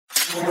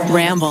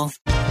Ramble.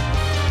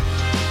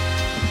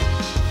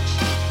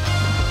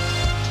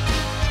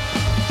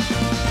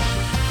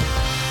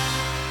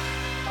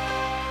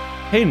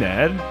 Hey,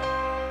 Ned.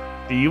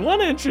 Do you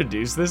want to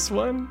introduce this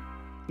one?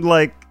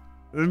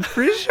 I'm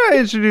pretty sure I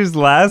introduced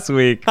last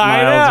week,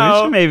 I Miles. know.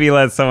 We should maybe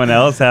let someone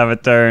else have a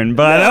turn,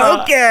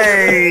 but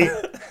okay.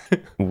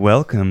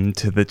 Welcome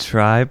to the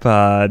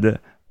tripod.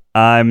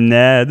 I'm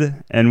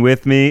Ned, and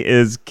with me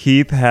is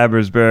Keith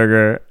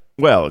Habersberger,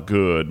 Well,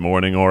 good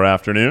morning or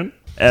afternoon.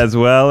 as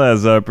well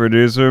as our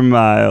producer,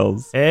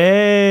 Miles.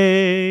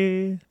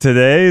 Hey.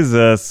 Today's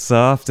a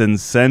soft and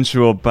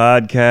sensual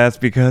podcast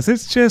because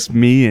it's just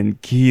me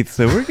and Keith,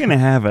 so we're going to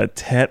have a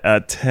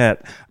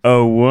tete-a-tete,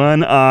 a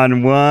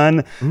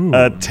one-on-one,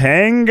 a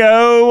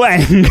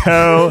tango-wango.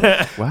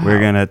 Wow. We're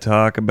going to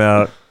talk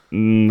about,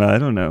 I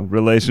don't know,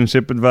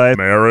 relationship advice.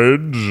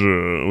 Marriage.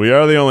 We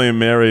are the only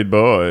married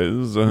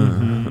boys.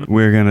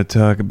 We're going to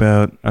talk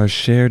about our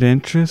shared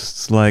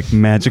interests like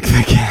Magic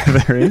the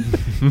Gathering.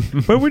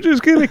 But we're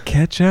just going to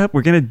catch up.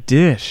 We're going to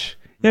dish.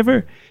 You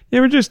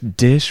ever just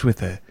dish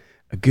with a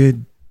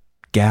good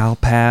gal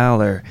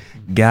pal or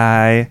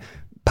guy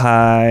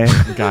pie?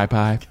 Guy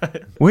pie.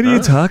 What do you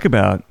talk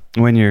about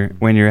when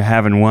you're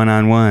having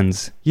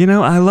one-on-ones? You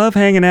know, I love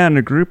hanging out in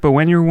a group, but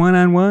when you're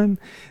one-on-one,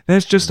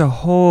 there's just a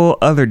whole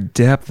other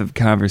depth of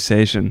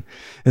conversation,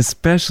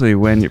 especially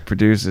when your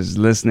producer's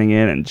listening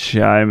in and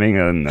chiming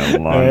in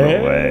along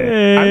the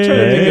way. I'm trying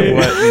to think of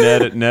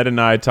what Ned and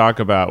I talk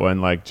about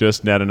when, like,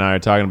 just Ned and I are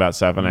talking about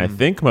stuff, and I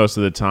think most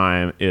of the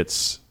time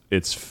it's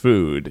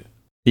food.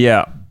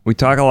 Yeah, we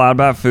talk a lot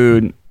about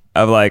food.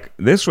 Of like,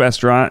 this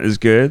restaurant is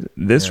good.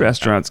 This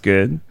restaurant's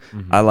good.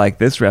 I like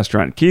this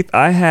restaurant. Keith,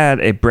 I had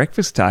a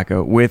breakfast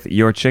taco with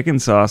your chicken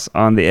sauce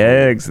on the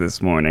eggs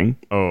this morning.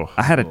 Oh.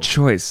 I had a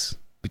choice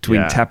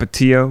between Yeah.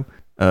 tapatio,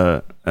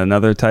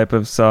 another type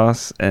of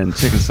sauce, and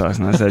chicken sauce.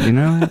 And I said, you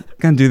know what? I'm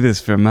going to do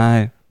this for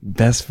my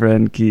best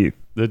friend, Keith.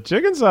 The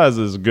chicken sauce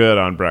is good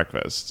on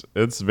breakfast.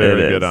 It's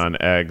very It good is. on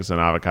eggs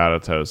and avocado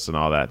toast and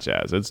all that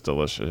jazz. It's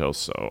delicious.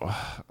 So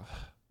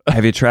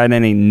Have you tried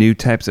any new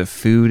types of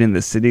food in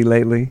the city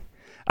lately?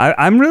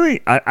 I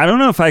don't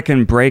know if I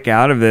can break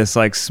out of this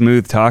like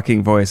smooth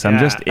talking voice. I'm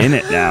just in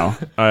it now.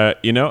 I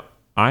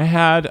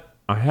had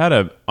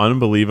an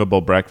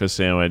unbelievable breakfast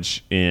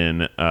sandwich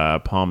in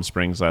Palm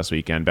Springs last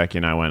weekend. Becky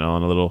and I went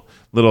on a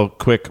little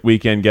quick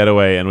weekend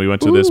getaway, and we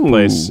went to this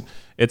place.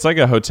 It's like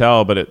a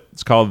hotel, but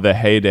it's called the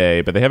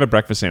Heyday. But they have a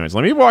breakfast sandwich.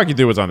 Let me walk you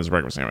through what's on this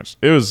breakfast sandwich.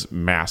 It was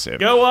massive.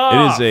 Go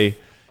off. It is a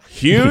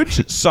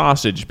huge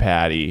sausage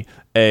patty,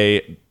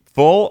 a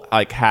full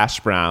like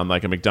hash brown,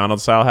 like a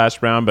McDonald's style hash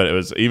brown, but it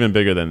was even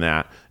bigger than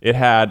that. It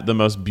had the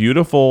most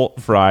beautiful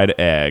fried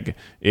egg.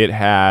 It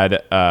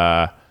had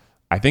I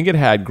think it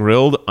had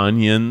grilled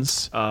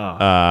onions,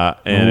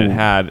 and it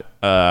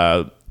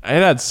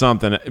had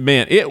something.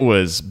 Man, it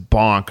was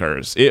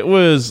bonkers. It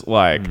was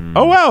like,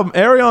 oh wow,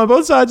 Ariel on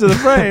both sides of the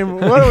frame.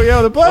 What do we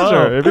have the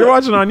pleasure? If you're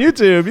watching on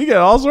YouTube, you get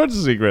all sorts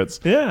of secrets.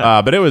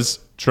 Yeah. But it was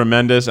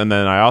tremendous. And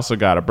then I also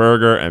got a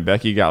burger, and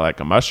Becky got like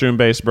a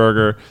mushroom-based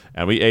burger,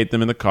 and we ate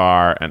them in the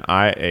car, and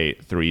I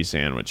ate 3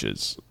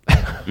 sandwiches.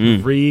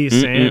 3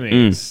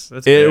 Sammys.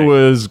 That's It great.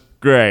 was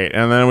great.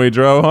 And then we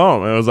drove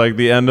home. It was like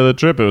the end of the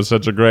trip. It was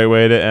such a great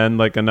way to end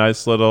like a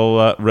nice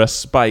little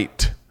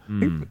respite.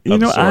 You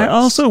know, I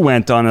also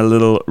went on a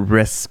little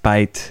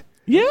respite.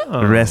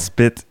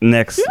 Respite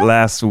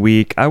last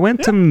week. I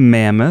went to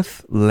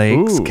Mammoth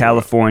Lakes, Ooh.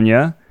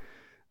 California,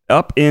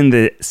 up in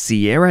the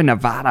Sierra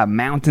Nevada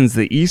mountains,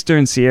 the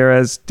eastern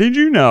Sierras. Did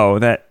you know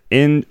that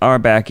in our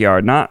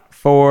backyard, not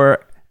 5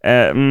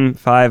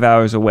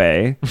 hours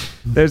away,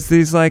 there's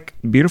these like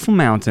beautiful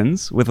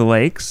mountains with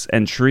lakes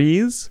and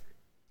trees?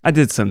 I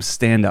did some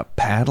stand-up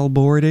paddle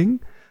boarding.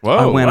 Whoa,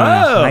 I went on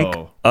a hike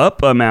whoa.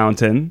 up a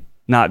mountain,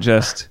 not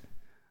just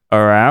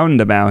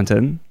around a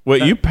mountain.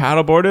 Wait, you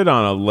paddleboarded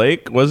on a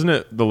lake? Wasn't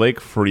it the lake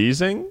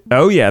freezing?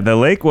 Oh yeah, the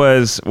lake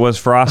was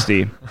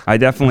frosty. I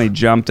definitely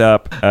jumped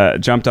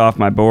off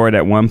my board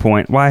at one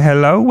point. Why,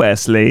 hello,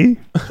 Wesley.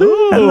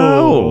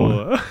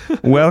 Hello.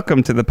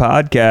 Welcome to the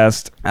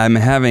podcast. I'm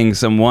having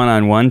some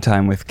one-on-one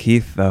time with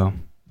Keith, though.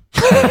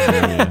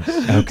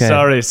 Okay.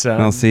 Sorry, son.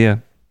 I'll see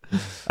you.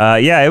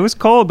 Yeah, it was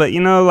cold, but you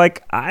know,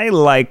 like I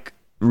like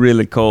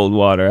really cold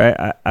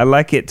water. I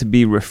like it to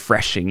be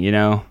refreshing. You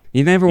know,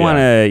 you never want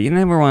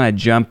to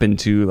jump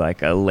into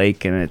like a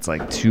lake and it's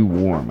like too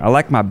warm. I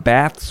like my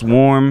baths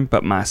warm,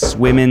 but my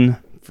swimming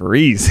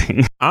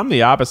freezing. I'm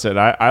the opposite.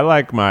 I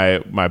like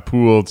my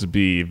pool to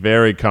be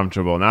very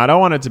comfortable. Now, I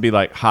don't want it to be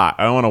like hot.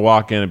 I don't want to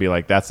walk in and be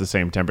like, that's the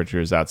same temperature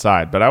as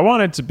outside. But I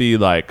want it to be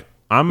like,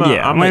 I'm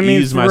going to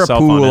ease myself for a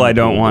on pool, in the I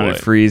don't pool want boy. it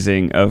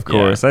freezing, of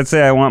course. I'd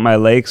say I want my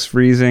lakes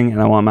freezing and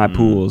I want my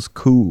pools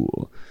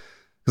cool.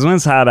 Because when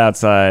it's hot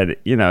outside,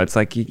 you know, it's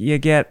like you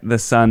get the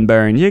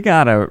sunburn. You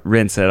got to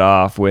rinse it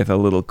off with a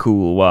little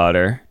cool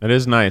water. It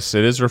is nice.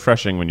 It is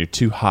refreshing when you're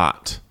too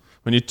hot.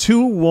 When you're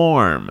too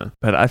warm.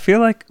 But I feel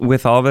like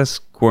with all this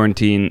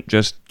quarantine,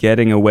 just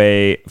getting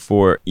away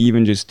for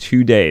even just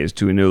 2 days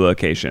to a new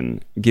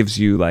location gives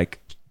you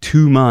like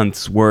 2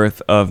 months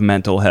worth of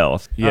mental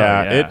health.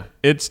 Yeah,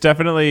 it's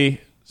definitely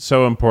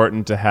so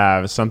important to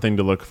have something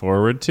to look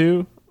forward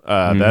to.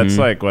 That's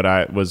like what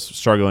I was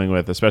struggling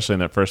with, especially in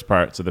the first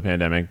parts of the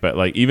pandemic. But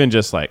like even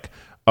just like,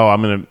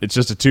 it's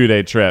just a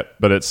 2-day trip,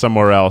 but it's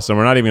somewhere else, and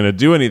we're not even going to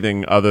do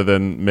anything other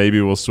than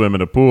maybe we'll swim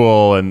in a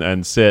pool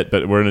and sit.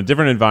 But we're in a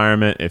different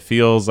environment. It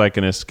feels like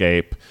an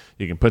escape.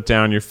 You can put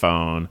down your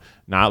phone,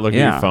 not look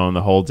at your phone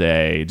the whole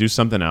day, do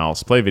something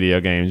else, play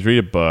video games, read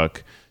a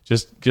book.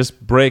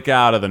 Just break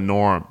out of the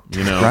norm,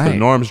 Right. The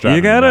norm's driving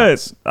you gotta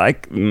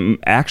me nuts.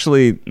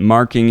 actually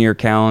marking your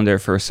calendar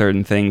for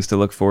certain things to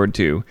look forward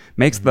to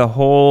makes the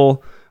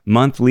whole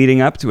month leading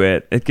up to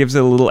it. It gives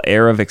it a little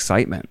air of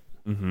excitement.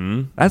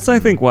 That's I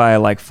think why I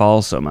like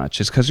fall so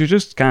much, is because you're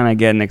just kind of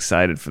getting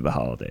excited for the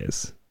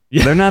holidays.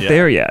 They're not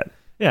there yet.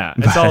 Yeah,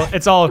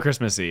 it's all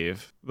Christmas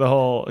Eve, the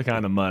whole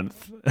kind of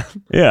month.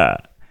 Yeah,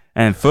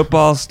 and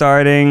football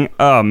starting.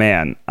 Oh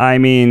man, I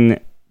mean,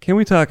 can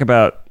we talk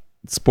about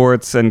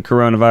sports and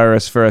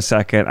coronavirus for a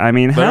second? I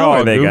mean, They're how all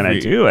are they goofy. going to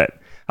do it?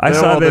 I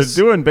saw this.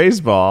 They're doing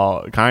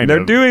baseball,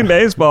 They're doing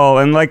baseball,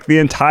 and like the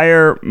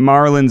entire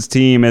Marlins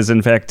team is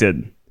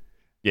infected.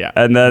 Yeah,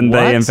 And then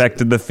they What?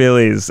 infected the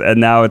Phillies,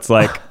 and now it's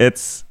like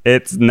it's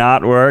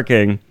not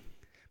working.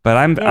 But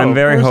I'm of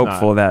very course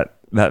hopeful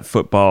that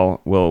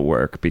football will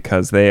work,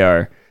 because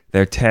they're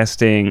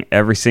testing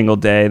every single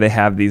day. They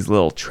have these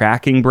little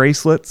tracking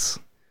bracelets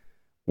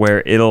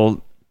where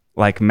it'll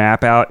like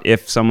map out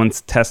if someone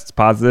tests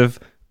positive,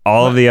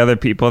 all of the other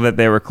people that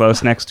they were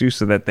close next to,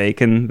 so that they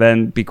can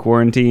then be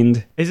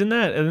quarantined. Isn't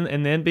that,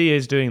 and the NBA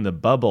is doing the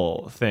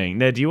bubble thing.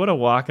 Ned, do you want to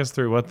walk us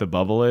through what the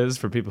bubble is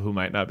for people who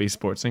might not be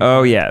sports inclined?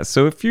 Oh, yeah.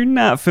 So if you're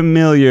not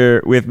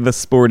familiar with the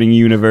sporting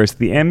universe,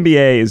 the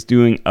NBA is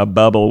doing a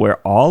bubble where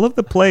all of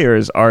the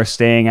players are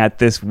staying at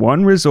this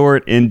one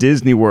resort in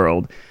Disney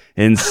World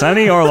in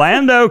sunny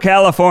Orlando,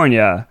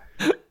 California,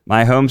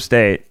 my home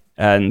state,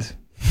 and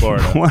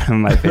Florida. one of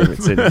my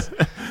favorite cities.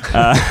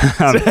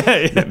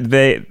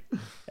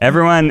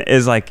 Everyone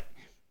is like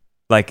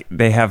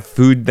they have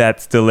food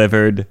that's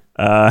delivered.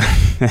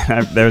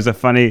 There's a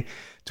funny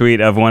tweet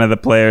of one of the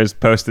players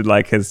posted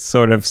like his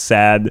sort of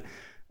sad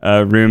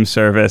room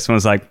service and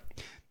was like,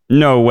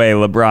 "No way,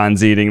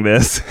 LeBron's eating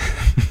this."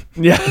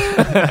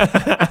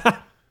 Yeah.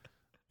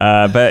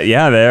 But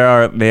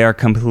yeah, they are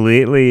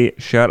completely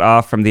shut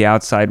off from the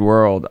outside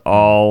world.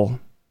 All,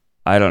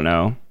 I don't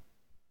know,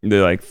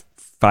 they're like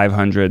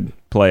 500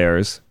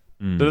 players.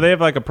 Do they have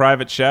like a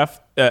private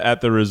chef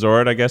at the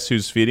resort, I guess,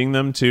 who's feeding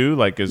them too?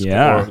 Like, because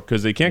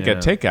they can't get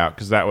takeout,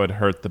 because that would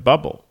hurt the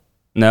bubble.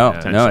 No,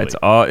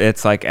 Potentially.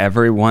 it's like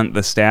everyone,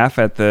 the staff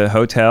at the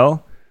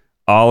hotel,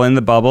 all in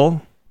the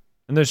bubble.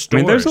 And there's I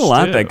stores, mean, there's a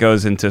lot too. that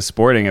goes into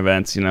sporting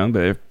events,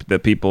 the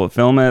people that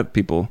film it,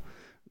 people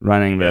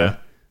running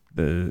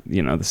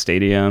the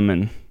stadium,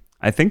 and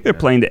I think they're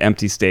playing to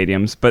empty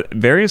stadiums, but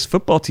various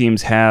football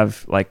teams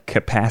have like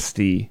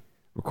capacity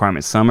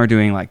requirements. Some are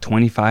doing like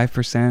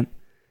 25%.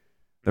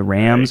 The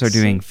Rams are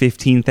doing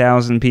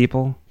 15,000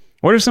 people.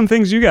 What are some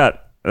things you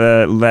got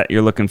that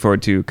you're looking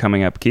forward to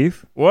coming up,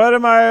 Keith? What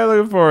am I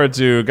looking forward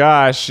to?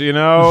 Gosh,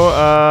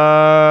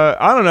 I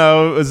don't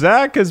know.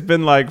 Zach has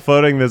been like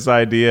floating this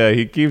idea.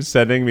 He keeps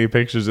sending me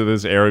pictures of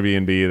this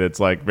Airbnb that's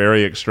like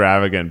very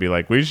extravagant. Be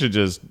like, we should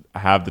just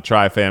have the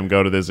Tri-Fam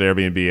go to this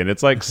Airbnb, and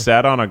it's like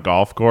set on a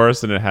golf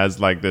course, and it has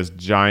like this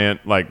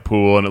giant like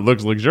pool, and it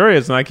looks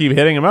luxurious. And I keep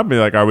hitting him up and be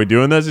like, "Are we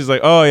doing this?" He's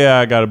like, "Oh yeah,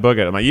 I gotta book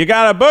it." I'm like, "You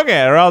gotta book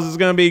it, or else it's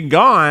gonna be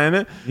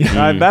gone."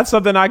 That's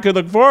something I could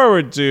look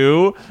forward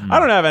to. I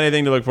don't have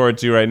anything to look forward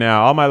to right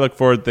now. All my look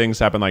forward things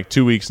happen like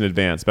 2 weeks in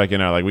advance. Becky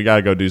and I are like, we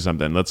gotta go do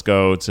something. Let's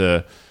go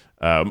to.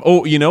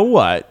 You know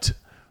what?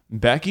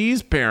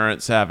 Becky's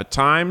parents have a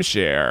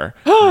timeshare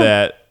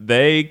that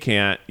they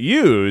can't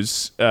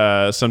use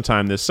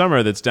sometime this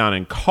summer that's down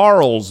in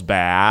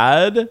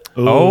Carlsbad.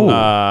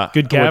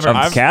 Good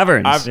caverns.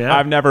 Caverns.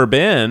 I've never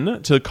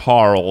been to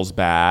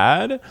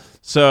Carlsbad,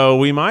 so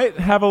we might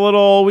have a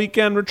little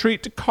weekend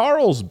retreat to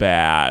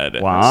Carlsbad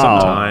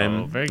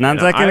sometime. Very Now, good.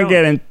 is that going to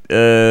get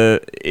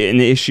an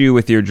issue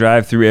with your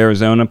drive-through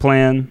Arizona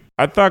plan?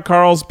 I thought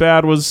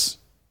Carlsbad was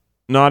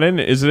not in.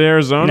 Is it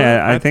Arizona?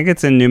 Yeah, I think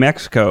it's in New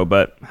Mexico,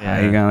 but how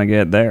are you going to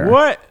get there?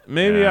 What?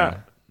 Maybe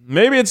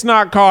it's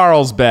not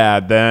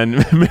Carlsbad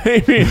then.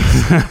 Maybe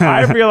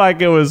I feel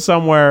like it was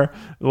somewhere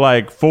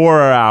like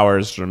 4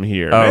 hours from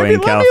here. Oh, Maybe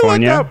in let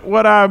California? me look up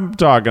what I'm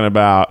talking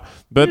about.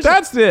 But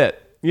that's it.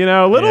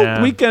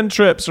 Little weekend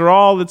trips are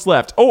all that's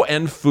left. Oh,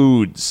 and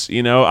foods.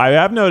 I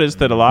have noticed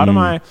that a lot of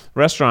my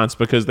restaurants,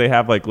 because they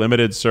have like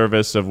limited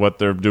service of what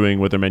they're doing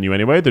with their menu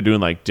anyway, they're doing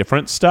like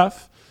different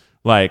stuff.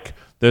 Like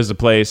there's a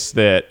place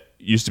that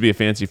used to be a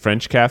fancy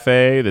French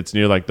cafe that's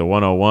near like the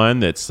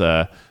 101 that's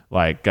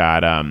like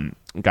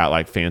got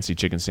like fancy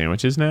chicken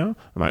sandwiches now.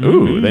 I'm like,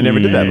 ooh, they never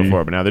did that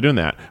before, but now they're doing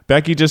that.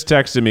 Becky just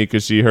texted me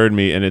because she heard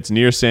me, and it's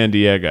near San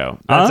Diego.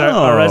 That's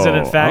our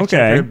resident fact okay.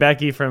 checker,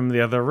 Becky from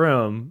the other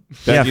room.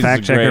 Becky's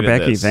fact checker great at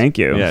Becky, this. thank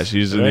you. Yeah,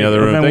 she's in the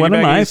other room. Then Thank what you,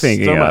 am I Becky,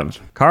 thinking so of? much.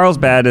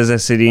 Carlsbad is a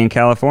city in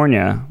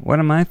California. What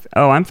am I?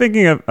 I'm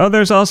thinking of. Oh,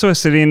 there's also a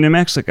city in New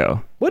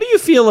Mexico. What do you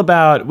feel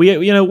about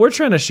we're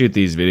trying to shoot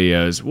these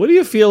videos. What do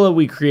you feel that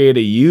we create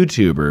a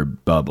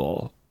YouTuber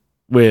bubble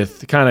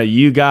with kind of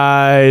you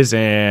guys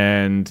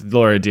and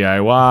Laura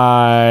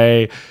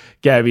DIY,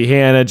 Gabby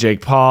Hanna,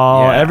 Jake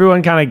Paul? Yeah.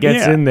 Everyone kind of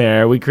gets in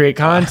there. We create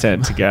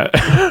content together.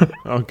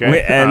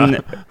 Okay.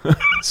 And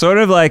sort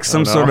of like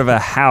some sort of a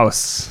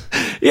house.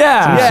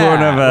 Yeah. Sort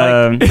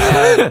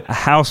of a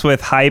house with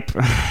hype.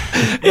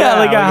 Yeah,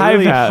 like a hype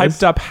really house.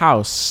 hyped up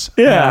house.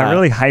 Yeah, a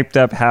really hyped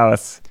up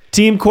house.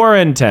 Team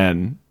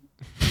Quarantine.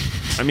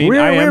 I mean,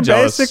 I am we're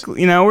jealous.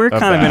 basically, we're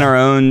kind of that. in our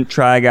own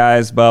Try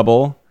Guys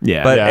bubble.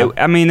 Yeah. But Yeah.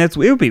 it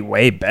would be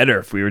way better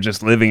if we were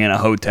just living in a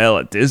hotel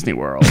at Disney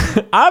World.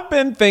 I've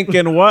been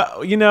thinking,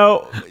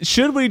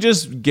 should we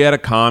just get a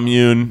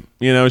commune?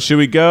 Should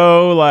we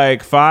go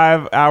like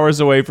 5 hours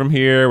away from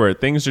here where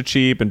things are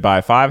cheap and buy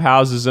 5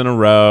 houses in a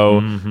row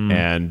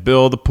and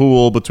build a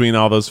pool between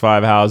all those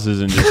 5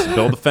 houses and just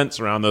build a fence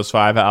around those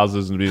 5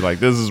 houses and be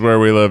like, this is where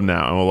we live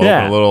now. And we'll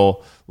open a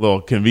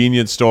little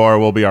convenience store.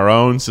 We'll be our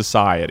own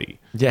society.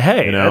 Yeah,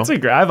 hey, that's a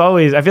great.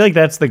 I feel like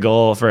that's the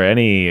goal for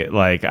any.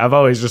 Like, I've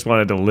always just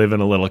wanted to live in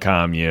a little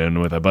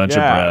commune with a bunch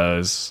of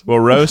bros. We'll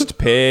roast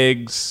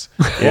pigs.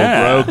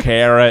 We'll grow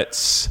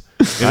carrots.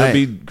 It'll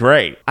be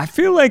great. I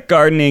feel like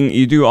gardening,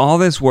 you do all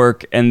this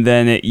work and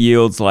then it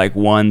yields like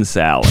one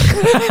salad.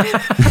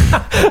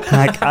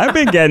 Like, I've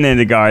been getting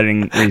into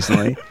gardening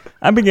recently.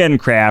 I've been getting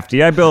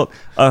crafty. I built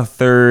a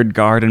 3rd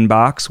garden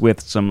box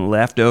with some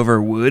leftover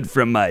wood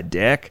from my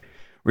deck.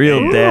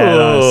 Real dad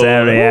on a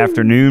Saturday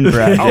afternoon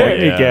project.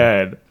 Very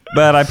good.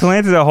 But I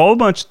planted a whole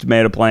bunch of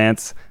tomato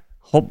plants,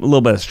 a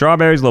little bit of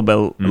strawberries, a little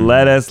bit of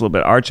lettuce, a little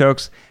bit of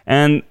artichokes.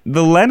 And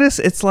the lettuce,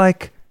 it's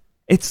like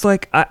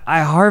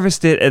I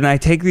harvest it and I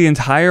take the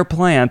entire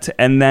plant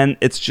and then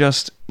it's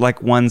just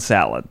like one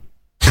salad.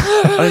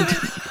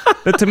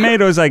 The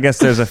tomatoes, I guess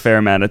there's a fair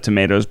amount of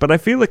tomatoes, but I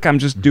feel like I'm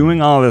just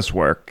doing all this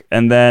work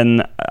and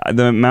then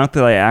the amount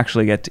that I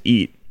actually get to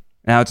eat.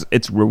 Now,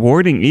 it's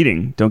rewarding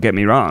eating, don't get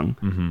me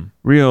wrong.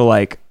 Real,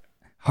 like,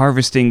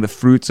 harvesting the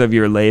fruits of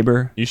your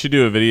labor. You should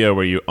do a video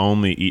where you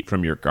only eat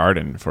from your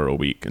garden for a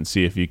week and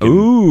see if you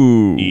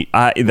can eat.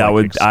 I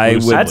would.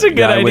 That's a good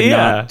I would idea.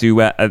 not do.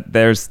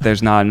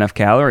 There's not enough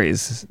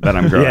calories that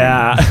I'm growing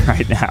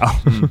right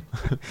now.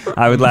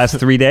 I would last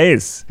 3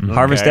 days,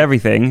 harvest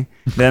everything,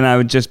 then I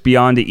would just be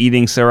on to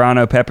eating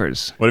serrano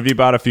peppers. What if you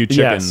bought a few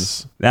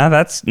chickens?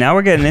 Now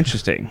we're getting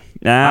interesting.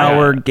 Now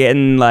we're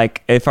getting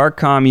like, if our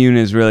commune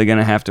is really going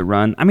to have to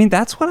run. I mean,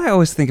 that's what I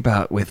always think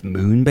about with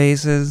moon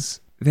bases.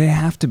 They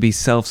have to be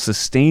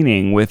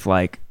self-sustaining with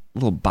like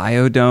little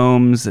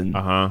biodomes and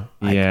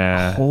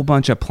a whole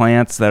bunch of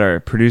plants that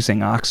are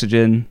producing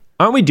oxygen.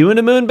 Aren't we doing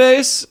a moon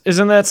base?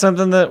 Isn't that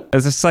something that?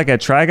 Is this like a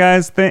Try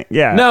Guys thing?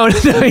 Yeah. No.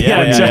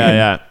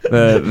 Yeah.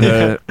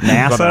 The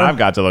NASA. Something I've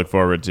got to look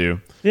forward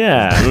to.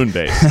 Yeah. Moon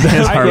base.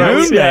 Our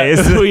moon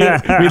base.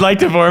 We'd like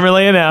to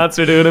formally announce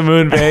we're doing a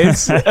moon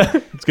base.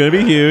 It's going to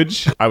be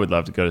huge. I would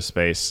love to go to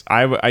space.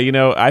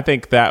 I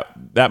think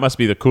that must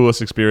be the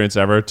coolest experience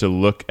ever, to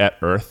look at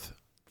Earth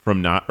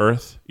from not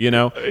Earth,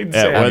 That'd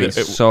be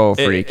so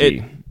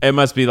freaky. It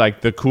must be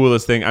like the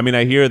coolest thing. I mean,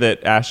 I hear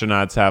that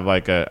astronauts have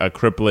like a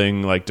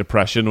crippling like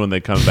depression when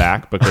they come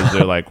back because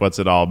they're like, what's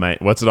it all mean?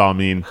 What's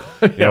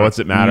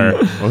it matter?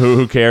 Well,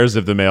 who cares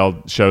if the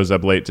mail shows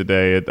up late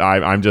today?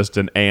 I'm just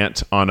an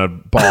ant on a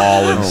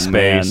ball in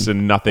space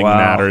and nothing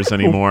matters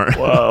anymore.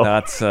 Whoa.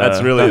 That's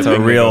really a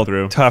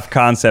real tough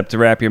concept to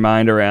wrap your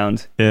mind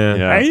around.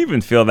 Yeah. I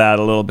even feel that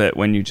a little bit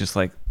when you just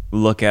like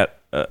look at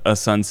a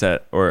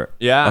sunset or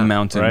a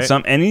mountain, right?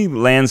 Any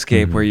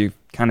landscape where you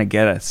kind of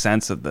get a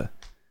sense of the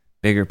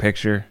bigger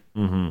picture.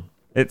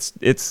 It's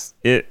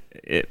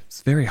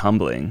very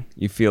humbling.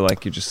 You feel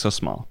like you're just so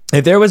small.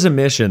 If there was a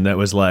mission that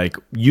was like,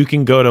 you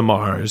can go to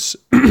Mars,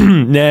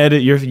 Ned,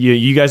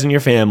 you guys and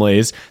your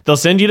families, they'll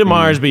send you to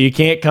Mars, but you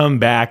can't come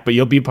back, but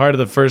you'll be part of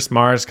the first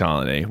Mars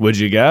colony. Would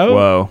you go?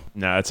 Whoa.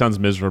 No, it sounds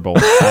miserable.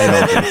 I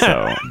don't think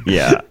so.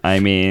 Yeah. I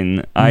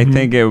mean, I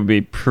think it would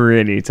be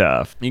pretty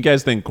tough. You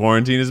guys think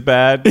quarantine is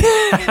bad?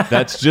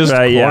 That's just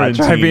quarantine. Yeah,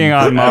 try being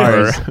on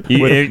Mars.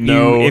 If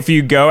if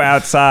you go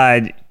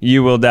outside,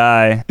 you will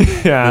die.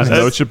 Yeah. There's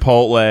no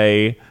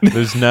Chipotle.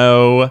 There's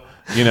no,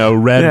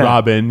 Red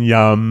Robin.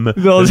 Yum.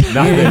 There's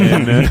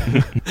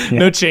nothing.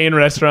 No chain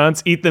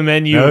restaurants. Eat the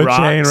menu. No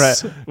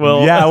rocks. chain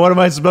Well, yeah, what am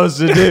I supposed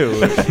to do?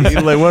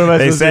 Like, what am I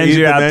They supposed send to eat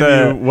you the out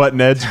menu? What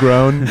Ned's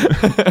grown?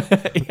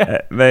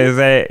 They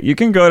say you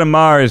can go to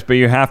Mars, but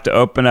you have to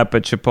open up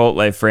a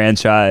Chipotle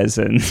franchise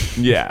and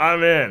Yeah.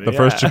 I'm in. The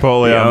first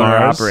Chipotle the on owner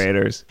Mars.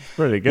 operators.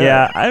 Pretty good.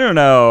 Yeah, I don't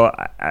know.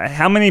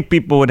 How many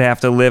people would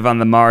have to live on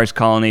the Mars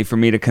colony for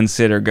me to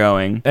consider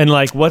going? And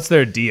like, what's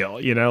their deal?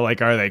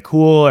 Like, are they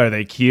cool? Are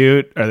they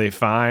cute? Are they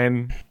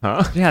fine?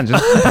 Huh? Yeah,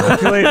 just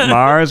populate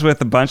Mars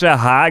with a bunch of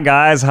hot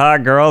guys,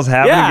 hot girls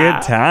having a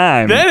good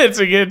time. Then it's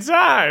a good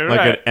time. Like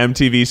right. an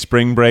MTV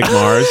Spring Break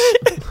Mars.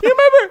 You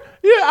remember?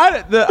 Yeah,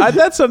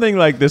 That's something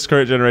like this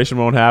current generation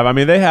won't have. I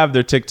mean, they have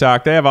their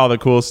TikTok. They have all the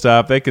cool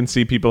stuff. They can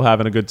see people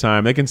having a good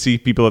time. They can see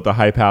people at the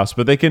hype house,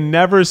 but they can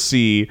never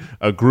see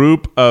a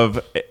group of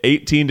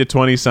 18 to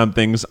 20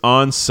 somethings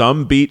on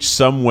some beach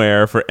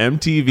somewhere for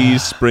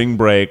MTV's spring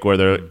break, where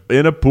they're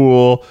in a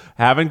pool,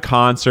 having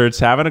concerts,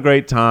 having a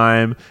great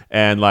time.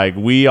 And like,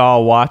 we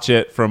all watch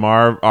it from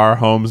our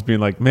homes being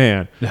like,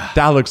 man,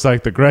 that looks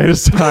like the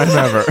greatest time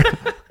ever.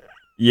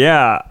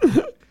 Yeah.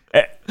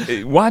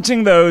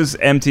 Watching those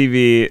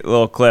MTV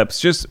little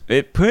clips,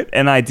 it put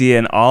an idea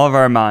in all of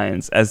our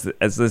minds as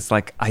this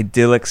like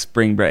idyllic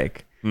spring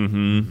break.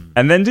 Mm-hmm.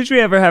 And then did you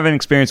ever have an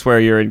experience where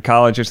you're in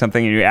college or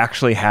something and you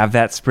actually have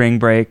that spring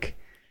break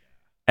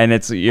and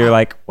you're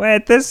like,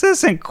 wait, this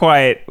isn't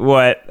quite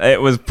what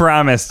it was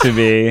promised to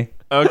be?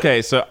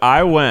 Okay, so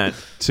I went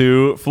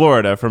to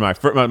Florida for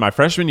my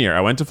freshman year.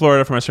 I went to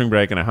Florida for my spring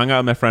break, and I hung out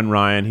with my friend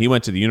Ryan. He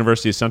went to the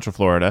University of Central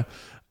Florida,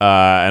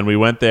 and we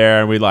went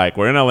there, and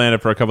we're in Atlanta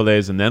for a couple of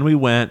days, and then we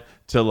went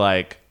to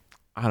like,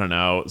 I don't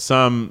know,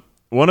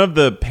 one of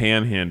the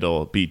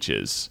Panhandle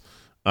beaches,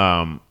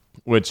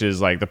 which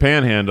is like, the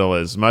Panhandle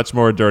is much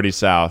more dirty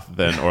south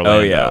than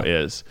Orlando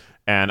is.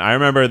 And I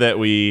remember that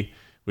we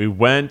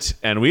went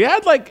and we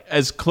had like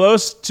as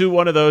close to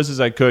one of those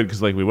as I could,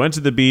 because like we went to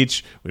the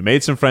beach, we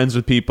made some friends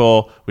with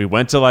people, we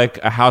went to like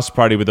a house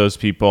party with those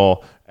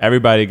people,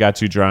 everybody got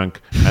too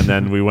drunk, and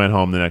then we went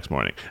home the next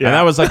morning. Yeah. And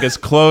that was like as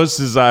close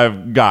as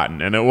I've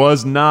gotten. And there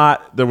was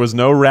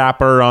no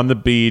rapper on the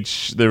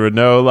beach. There were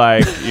no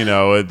like,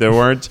 there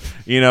weren't,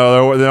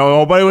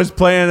 nobody was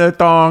playing the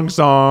thong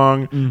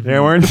song. Mm-hmm.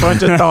 There weren't a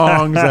bunch of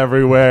thongs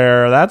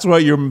everywhere. That's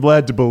what you're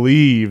led to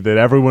believe, that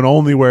everyone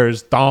only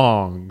wears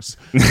thongs.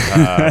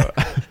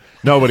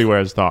 Nobody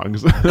wears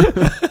thongs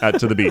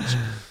to the beach.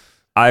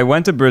 I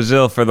went to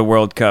Brazil for the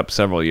World Cup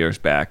several years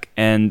back,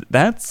 and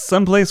that's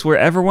someplace where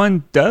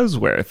everyone does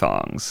wear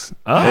thongs.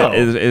 Oh.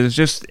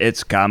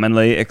 It's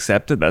commonly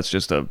accepted. That's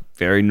just a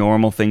very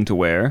normal thing to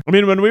wear. I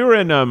mean, when we were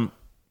in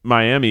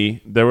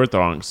Miami, there were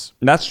thongs.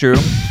 That's true.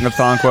 The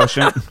thong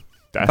quotient.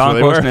 Thong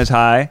quotient is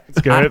high.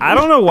 It's good. I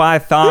don't know why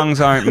thongs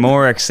aren't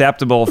more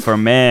acceptable for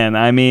men.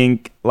 I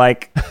mean,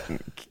 like,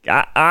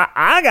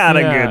 I got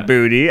a good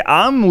booty.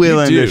 I'm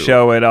willing to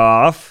show it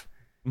off.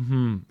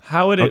 Mm-hmm.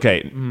 How would it?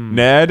 Okay,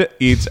 Ned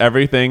eats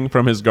everything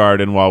from his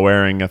garden while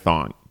wearing a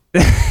thong.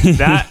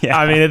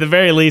 I mean, at the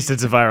very least,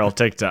 it's a viral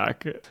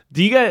TikTok.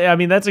 Do you guys? I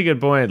mean, that's a good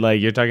point.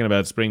 Like, you're talking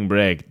about spring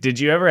break. Did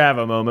you ever have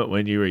a moment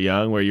when you were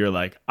young where you're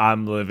like,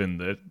 I'm living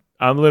the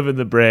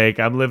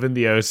break. I'm living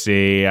the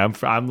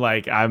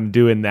OC. I'm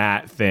doing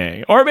that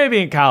thing. Or maybe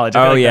in college.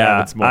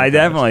 I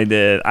definitely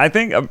did. I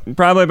think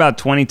probably about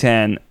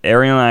 2010,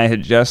 Ariel and I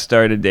had just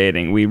started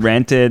dating. We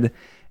rented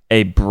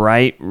a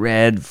bright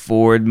red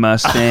Ford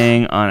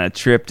Mustang on a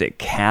trip to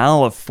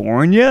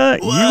California,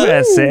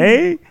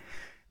 USA,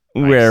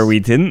 where we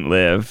didn't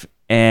live.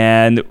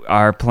 And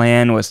our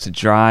plan was to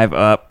drive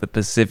up the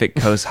Pacific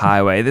Coast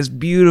Highway, this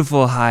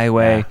beautiful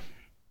highway,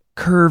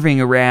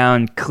 curving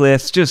around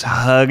cliffs, just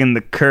hugging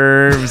the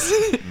curves,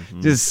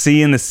 just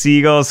seeing the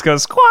seagulls go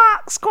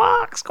squawk,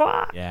 squawk,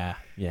 squawk. Yeah,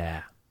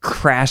 yeah.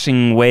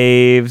 Crashing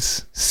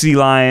waves, sea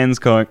lions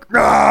going,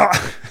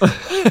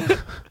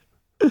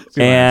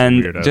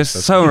 and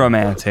just so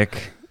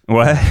romantic.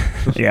 What?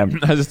 Yeah,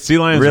 sea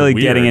lions really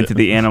getting into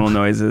the animal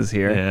noises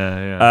here.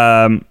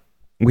 Yeah.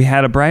 We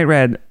had a bright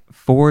red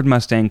Ford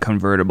Mustang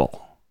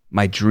convertible,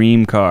 my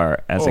dream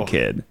car as a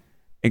kid,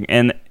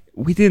 and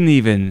we didn't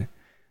even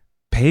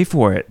pay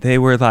for it. They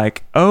were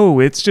like, "Oh,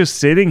 it's just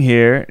sitting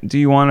here. Do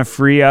you want a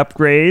free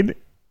upgrade?"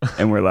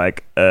 And we're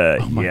like,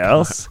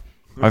 yes."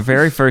 Our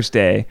very first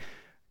day,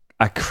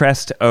 I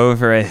crest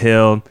over a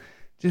hill,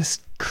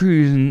 just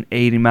cruising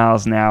 80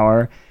 miles an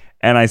hour,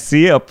 and I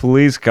see a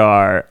police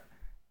car.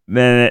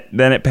 Then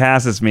it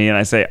passes me, and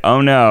I say,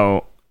 "Oh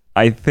no,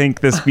 I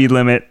think the speed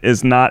limit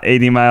is not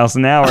 80 miles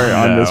an hour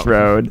on this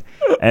road."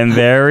 And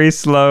very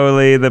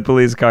slowly, the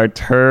police car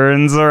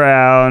turns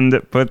around,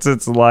 puts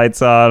its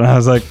lights on. I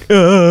was like,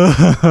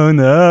 "Oh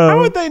no!" How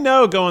would they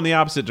know go in the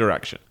opposite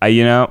direction? I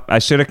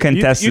should have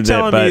contested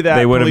it, but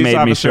they would have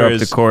made me show up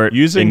to court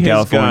using in his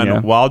California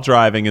gun while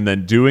driving, and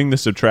then doing the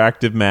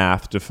subtractive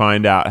math to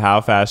find out how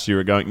fast you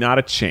were going. Not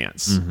a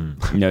chance.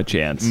 Mm-hmm. No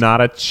chance.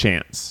 Not a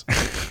chance.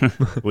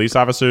 Police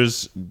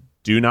officers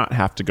do not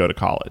have to go to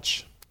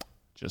college.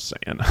 Just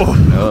saying. Oh,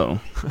 no.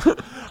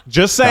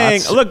 Just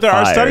saying. Shots Look, there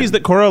are fired. studies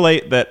that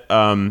correlate that,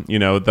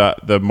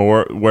 the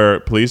more where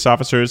police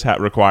officers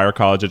require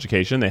college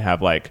education, they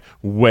have like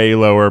way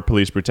lower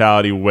police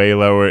brutality, way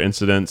lower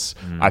incidents.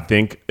 I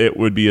think it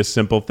would be a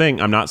simple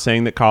thing. I'm not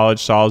saying that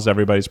college solves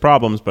everybody's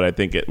problems, but I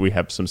think we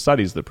have some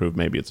studies that prove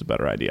maybe it's a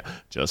better idea.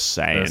 Just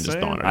saying. Just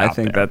throwing it out I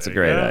think there. that's a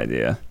great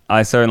idea.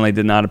 I certainly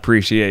did not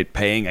appreciate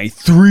paying a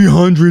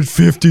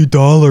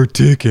 $350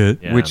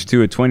 ticket, which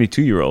to a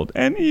 22-year-old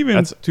and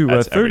even to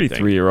a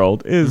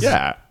 33-year-old is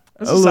a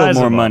little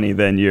more money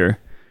than you're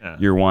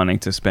wanting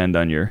to spend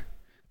on your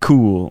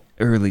cool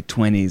early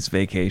 20s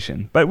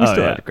vacation. But we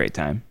still had a great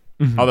time.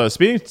 Although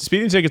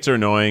speeding tickets are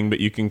annoying, but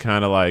you can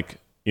kind of like,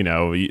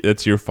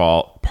 it's your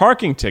fault.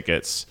 Parking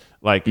tickets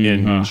like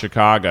in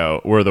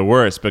Chicago were the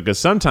worst, because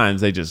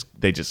sometimes they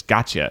just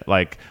got you.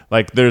 Like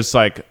there's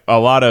like a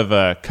lot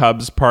of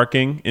Cubs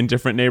parking in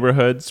different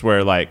neighborhoods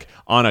where like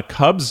on a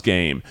Cubs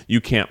game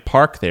you can't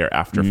park there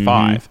after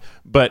 5.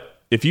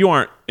 But if you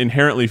aren't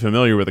inherently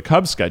familiar with the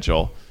Cubs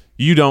schedule,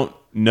 you don't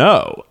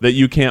know that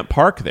you can't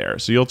park there.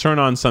 So you'll turn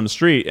on some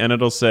street and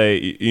it'll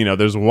say,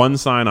 there's one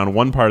sign on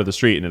one part of the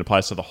street and it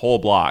applies to the whole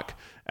block,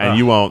 and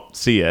you won't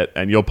see it,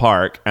 and you'll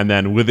park, and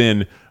then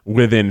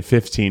within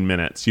 15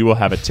 minutes you will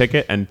have a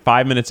ticket, and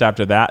 5 minutes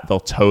after that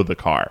they'll tow the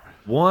car.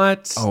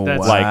 What? Oh,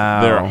 That's wow.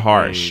 Like they're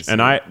harsh. crazy.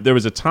 And there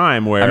was a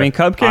time where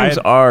Cub games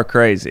are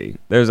crazy.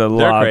 There's a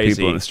lot of crazy.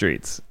 people in the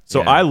streets.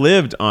 So Yeah. I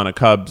lived on a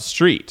Cubs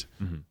street,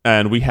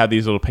 and we had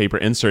these little paper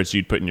inserts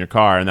you'd put in your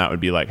car, and that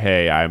would be like,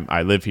 hey,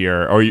 I live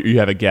here, or you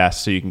have a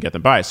guest so you can get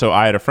them by. So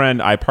I had a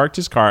friend, I parked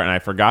his car, and I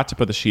forgot to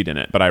put the sheet in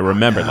it, but I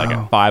remembered like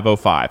at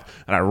 5:05,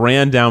 and I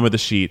ran down with the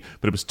sheet,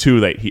 but it was too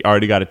late. He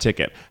already got a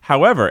ticket.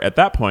 However, at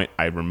that point,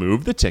 I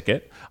removed the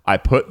ticket, I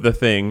put the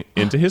thing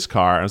into his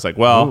car, and I was like,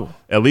 well,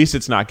 at least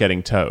it's not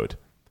getting towed.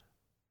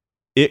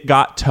 It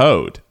got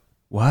towed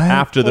What?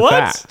 after the What?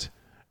 fact.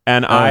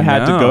 And I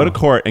had to go to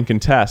court and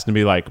contest and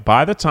be like,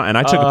 by the time, and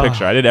I took a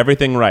picture. I did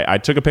everything right. I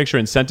took a picture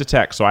and sent a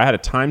text. So I had a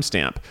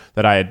timestamp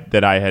that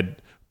I had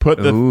put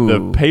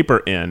the paper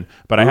in,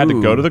 but I had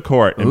to go to the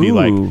court and be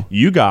like,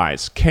 you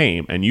guys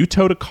came and you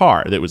towed a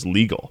car that was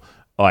legal.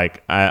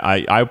 Like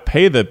I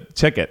pay the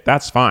ticket.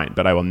 That's fine.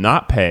 But I will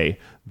not pay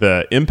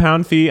the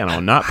impound fee, and I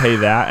will not pay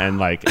that. And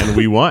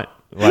we won.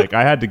 Like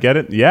I had to get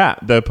it. Yeah.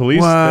 The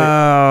police.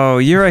 Wow,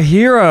 you're a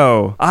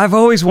hero. I've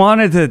always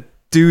wanted to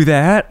do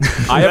that.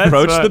 I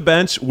approached the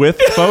bench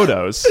with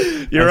photos.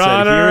 Your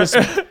and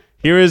said, Honor.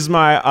 Here is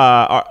my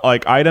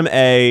like item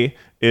A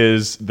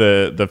is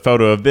the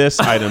photo of this.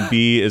 Item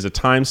B is a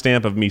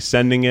timestamp of me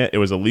sending it. It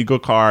was a legal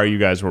car. You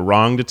guys were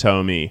wrong to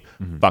tow me.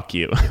 Fuck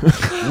you.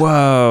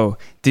 Whoa.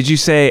 Did you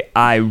say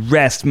I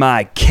rest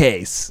my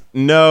case?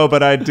 No,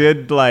 but I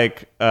did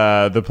like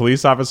the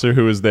police officer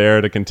who was there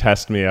to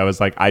contest me. I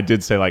was like, I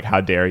did say like, how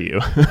dare you?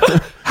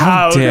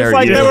 How dare It's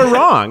like you? they were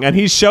wrong, and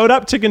he showed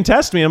up to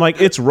contest me. I'm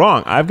like, it's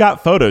wrong. I've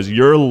got photos.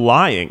 You're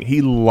lying.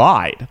 He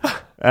lied,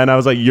 and I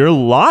was like, you're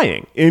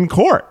lying in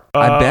court.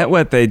 I bet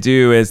what they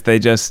do is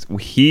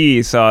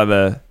he saw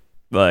the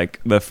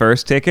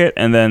first ticket,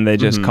 and then they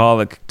just call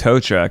the tow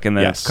truck, and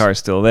then if the car's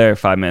still there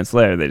 5 minutes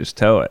later, they just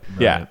tow it.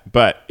 Yeah,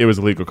 but it was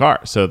a legal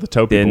car, so the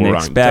tow people Didn't were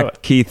wrong to tow it.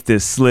 expect Keith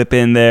to slip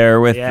in there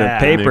with the Yeah.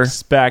 Didn't paper.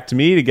 expect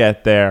me to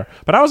get there.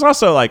 But I was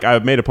also like, I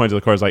made a point to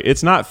the court, like,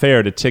 it's not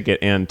fair to ticket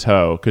and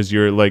tow, because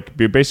you're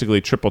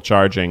basically triple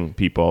charging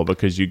people,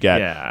 because you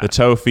get the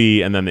tow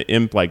fee and then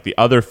the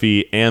other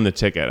fee and the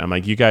ticket. I'm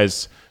like, you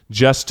guys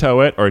just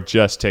tow it or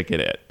just ticket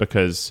it,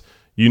 because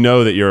you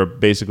know that you're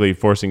basically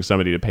forcing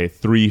somebody to pay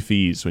 3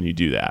 fees when you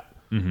do that.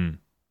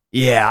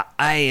 Yeah,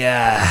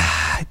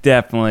 I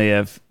definitely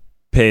have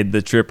paid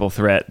the triple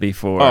threat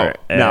before. Oh,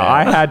 no,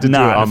 I had to do it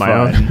Not on my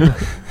fun. own.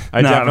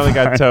 I Not definitely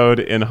got fun. towed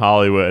in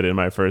Hollywood in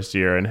my first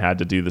year and had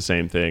to do the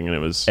same thing, and it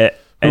was...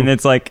 And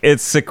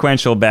it's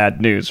sequential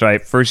bad news,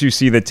 right? First you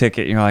see the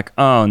ticket, and you're like,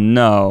 oh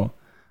no,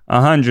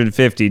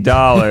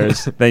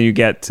 $150. Then you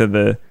get to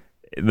the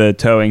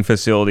towing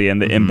facility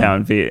and the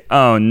impound fee.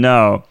 Oh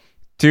no,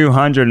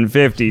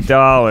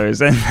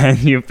 $250. And then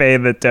you pay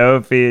the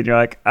tow fee, and you're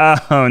like,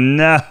 oh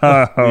no.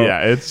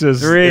 Yeah, it's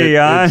just...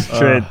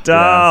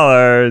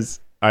 $300.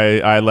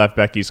 I left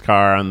Becky's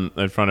car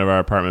in front of our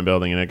apartment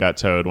building, and it got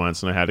towed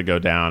once, and I had to go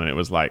down, and it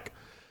was like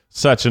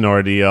such an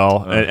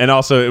ordeal. And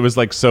also it was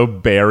like so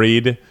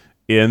buried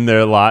in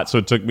their lot, so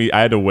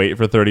I had to wait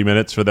for 30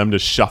 minutes for them to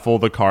shuffle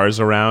the cars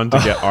around to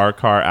get our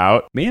car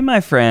out. Me and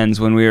my friends,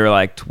 when we were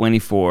like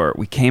 24,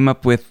 we came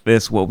up with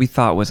what we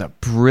thought was a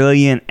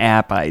brilliant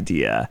app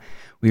idea.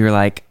 We were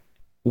like,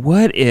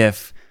 what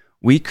if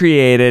we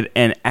created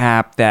an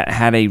app that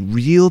had a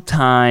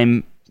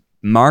real-time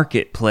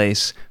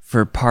marketplace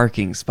for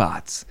parking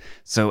spots?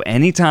 So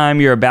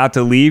anytime you're about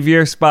to leave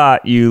your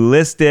spot, you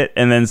list it,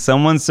 and then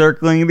someone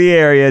circling the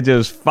area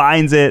just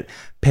finds it,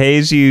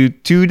 pays you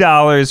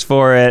 $2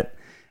 for it,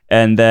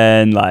 and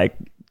then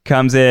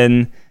comes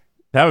in.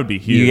 That would be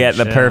huge. You get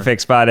the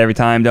perfect spot every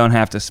time. Don't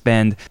have to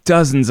spend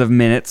dozens of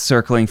minutes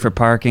circling for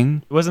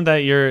parking. Wasn't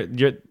that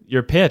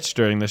your pitch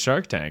during the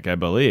Shark Tank, I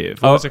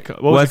believe? Was it that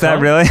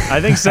called? really? I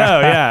think so,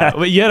 yeah.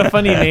 Well, you had a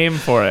funny name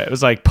for it. It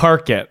was like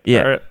Park It.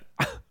 Yeah.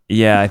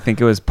 Yeah, I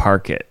think it was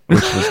Park It,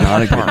 which was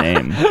not a good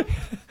name.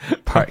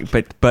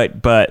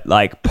 But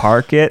like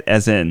Park It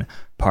as in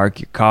park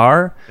your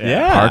car.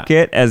 Yeah. Park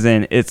It as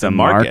in it's a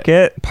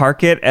market.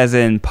 Park It as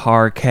in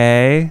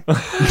parquet.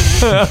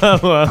 What's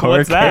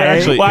that?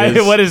 Actually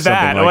What is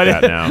that? something like What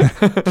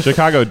that now.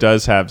 Chicago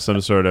does have some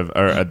sort of,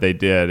 or they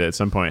did at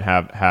some point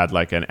had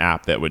like an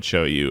app that would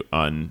show you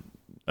on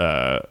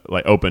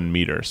like open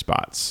meter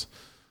spots.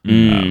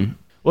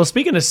 Well,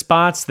 speaking of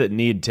spots that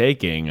need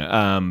taking,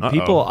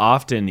 people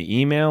often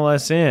email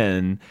us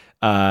in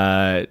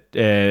to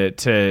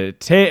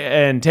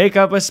take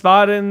up a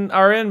spot in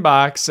our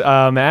inbox,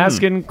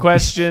 asking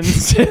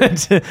questions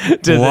to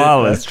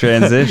Flawless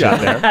transition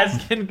there.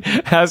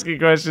 asking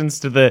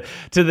questions to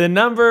the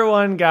number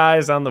one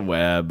guys on the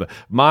web,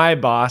 my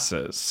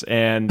bosses,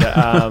 and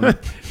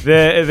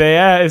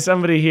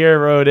somebody here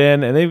wrote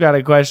in and they've got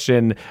a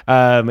question.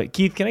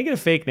 Keith, can I get a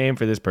fake name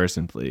for this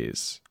person,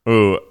 please?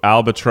 Ooh,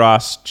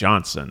 Albatross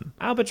Johnson.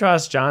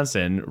 Albatross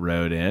Johnson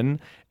wrote in,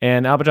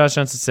 and Albatross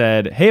Johnson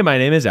said, "Hey, my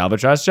name is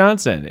Albatross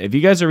Johnson. If you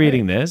guys are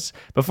reading this,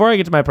 before I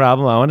get to my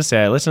problem, I want to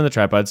say I listen to the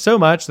Tripod so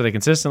much that I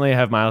consistently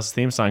have Miles'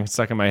 theme song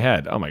stuck in my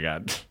head." Oh my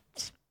God.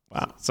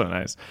 Wow, so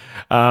nice.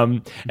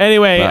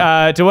 Anyway,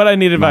 to what I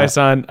need advice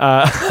on,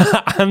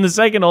 I'm the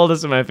second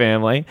oldest in my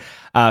family,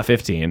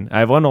 15. I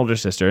have one older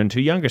sister and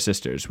 2 younger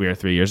sisters. We are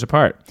 3 years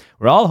apart.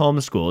 We're all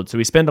homeschooled, so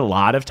we spend a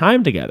lot of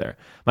time together.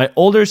 My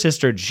older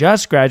sister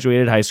just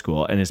graduated high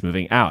school and is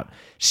moving out.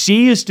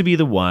 She used to be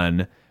the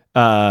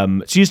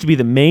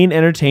main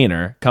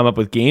entertainer, come up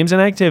with games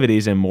and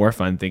activities and more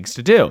fun things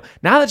to do.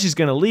 Now that she's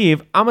going to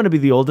leave, I'm going to be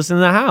the oldest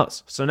in the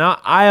house. So now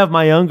I have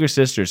my younger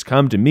sisters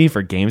come to me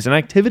for games and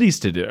activities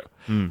to do.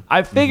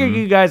 I figured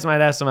you guys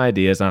might have some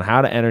ideas on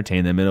how to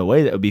entertain them in a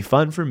way that would be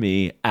fun for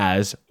me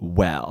as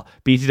well.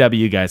 BTW,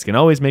 you guys can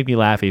always make me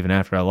laugh even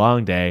after a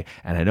long day,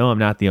 and I know I'm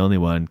not the only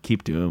one.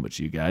 Keep doing what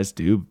you guys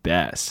do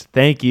best.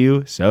 Thank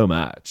you so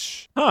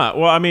much.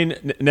 Well, I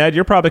mean, Ned,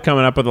 you're probably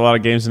coming up with a lot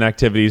of games and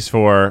activities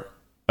for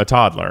a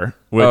toddler,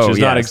 which is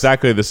not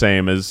exactly the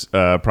same as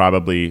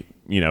probably,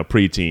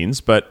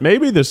 preteens, but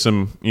maybe there's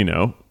some,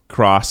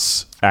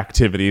 cross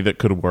activity that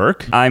could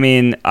work. I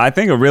mean, I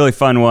think a really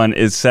fun one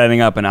is setting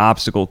up an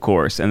obstacle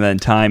course and then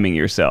timing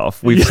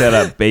yourself. We've set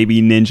up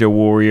Baby Ninja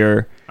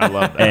Warrior. I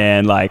love that.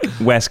 And like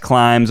Wes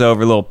climbs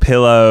over little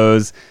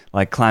pillows,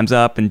 like climbs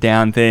up and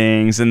down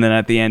things, and then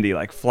at the end he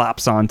like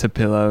flops onto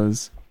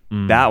pillows.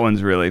 That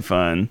one's really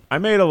fun. I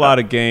made a lot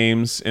of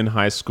games in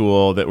high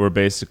school that were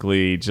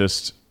basically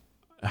just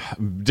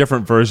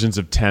different versions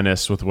of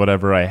tennis with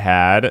whatever I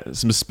had.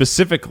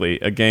 Specifically,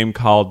 a game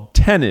called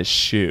Tennis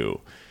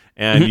Shoe.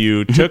 And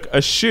you took a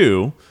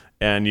shoe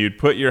and you'd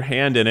put your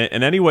hand in it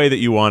in any way that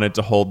you wanted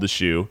to hold the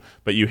shoe,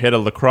 but you hit a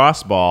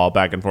lacrosse ball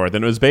back and forth.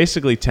 And it was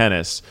basically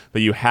tennis,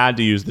 but you had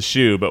to use the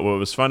shoe. But what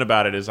was fun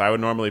about it is I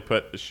would normally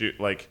put the shoe,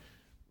 like,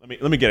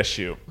 let me get a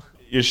shoe.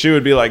 Your shoe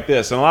would be like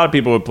this. And a lot of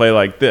people would play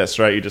like this,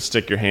 right? You just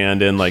stick your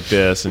hand in like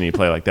this and you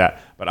play like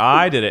that. But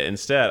I did it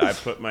instead. I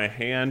put my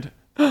hand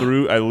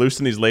I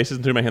loosened these laces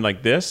and threw my hand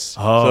like this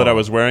so that I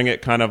was wearing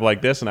it kind of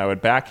like this, and I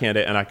would backhand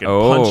it and I could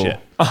punch it.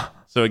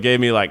 So it gave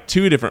me like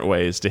 2 different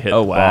ways to hit the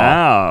ball.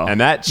 Wow. And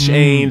that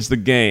changed the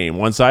game.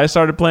 Once I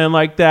started playing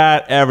like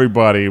that,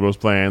 everybody was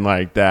playing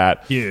like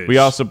that. Huge. We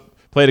also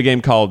played a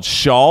game called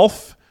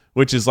Sholf,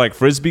 which is like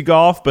frisbee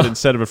golf, but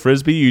instead of a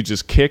frisbee, you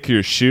just kick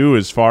your shoe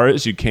as far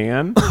as you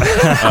can.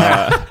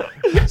 But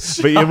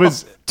it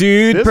was...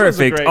 Dude,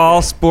 perfect.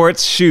 All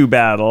sports shoe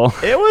battle.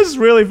 It was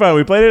really fun.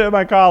 We played it at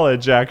my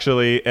college,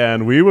 actually,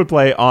 and we would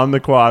play on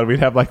the quad. We'd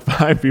have like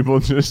 5 people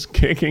just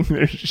kicking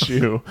their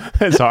shoe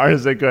as hard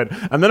as they could.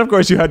 And then, of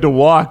course, you had to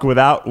walk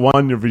without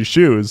one of your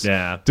shoes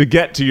to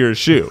get to your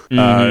shoe.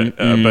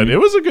 But it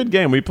was a good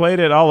game. We played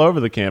it all over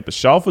the campus.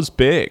 Shelf was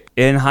big.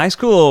 In high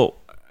school,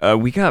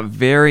 we got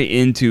very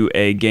into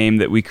a game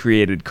that we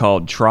created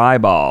called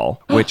Tri-Ball,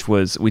 which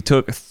was we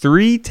took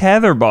 3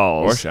 tether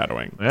balls,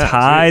 foreshadowing,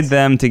 tied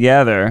them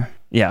together.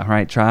 Yeah,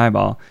 right,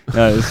 Tri-Ball.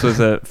 This was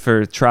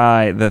for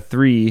try the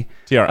 3.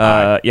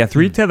 Tri.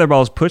 3 tether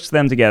balls, pushed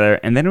them together,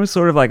 and then it was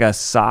sort of like a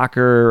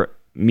soccer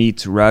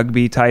meets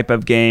rugby type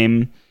of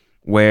game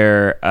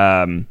where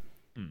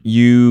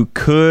you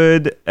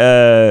could.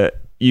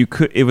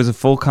 It was a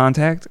full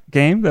contact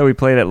game that we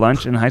played at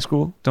lunch in high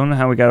school. Don't know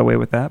how we got away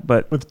with that,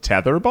 but with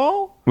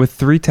tetherball? With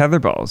 3 tether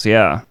balls,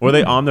 yeah. Were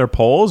they on their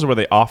poles or were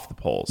they off the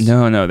poles?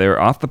 No, they were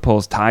off the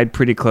poles, tied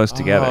pretty close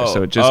together.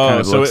 So it just kind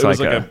of looks like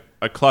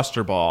a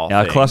cluster ball.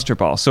 Yeah, a cluster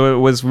ball. So it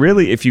was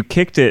really, if you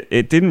kicked it,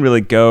 it didn't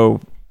really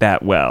go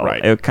that well.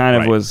 Right. It kind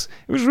of was.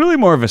 It was really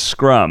more of a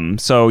scrum.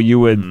 So you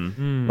would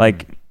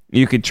like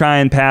you could try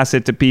and pass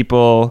it to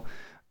people.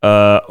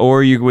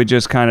 Or you would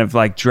just kind of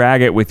like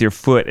drag it with your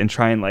foot and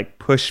try and like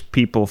push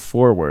people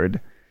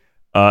forward.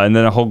 And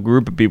then a whole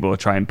group of people would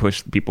try and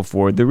push people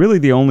forward.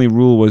 The only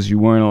rule was you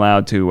weren't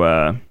allowed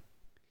to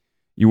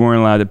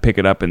pick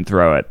it up and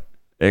throw it,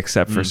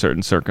 except for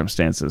certain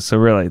circumstances. So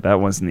really, that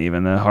wasn't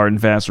even a hard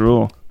and fast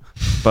rule.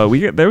 But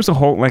there was a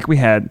whole, like we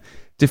had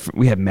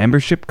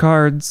membership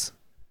cards.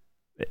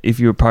 If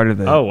you were part of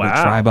the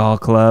Tri-Ball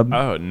Club.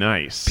 Oh,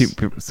 nice.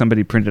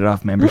 Somebody printed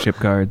off membership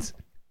cards.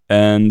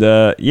 And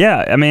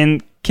I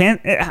mean,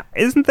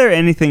 isn't there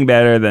anything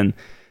better than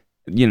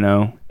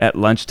at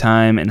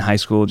lunchtime in high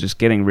school, just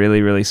getting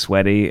really, really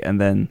sweaty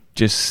and then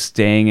just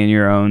staying in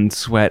your own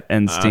sweat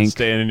and stink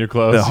staying in your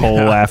clothes the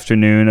whole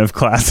afternoon of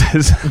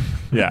classes.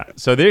 Yeah.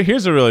 So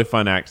here's a really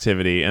fun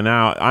activity. And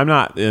now I'm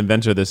not the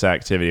inventor of this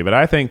activity, but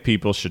I think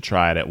people should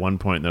try it at one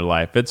point in their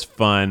life. It's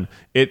fun.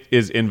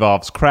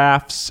 Involves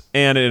crafts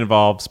and it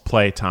involves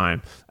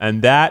playtime.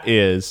 And that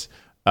is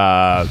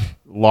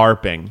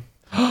LARPing.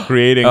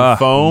 Creating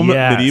foam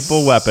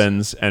medieval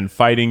weapons and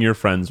fighting your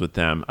friends with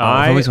them.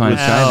 I've always wanted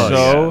to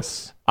try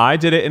this. I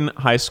did it in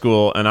high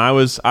school, and I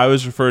was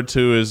referred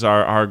to as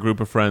our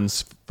group of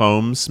friends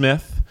foam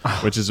smith,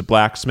 which is a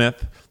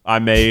blacksmith. I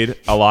made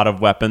a lot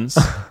of weapons.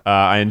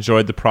 I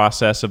enjoyed the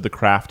process of the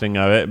crafting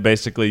of it.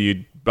 Basically,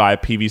 you'd buy a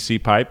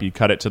PVC pipe, you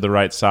cut it to the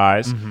right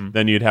size,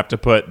 then you'd have to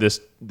put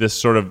this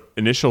sort of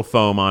initial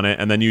foam on it,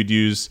 and then you'd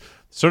use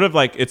sort of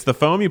like, it's the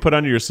foam you put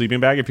under your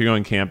sleeping bag if you're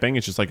going camping.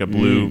 It's just like a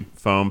blue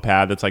foam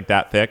pad that's like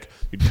that thick.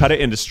 You'd cut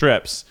it into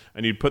strips,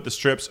 and you'd put the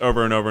strips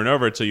over and over and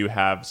over until you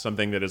have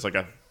something that is like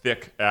a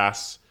thick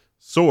ass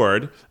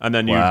sword, and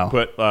then you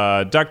put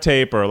duct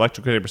tape or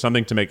electrical tape or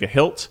something to make a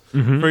hilt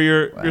for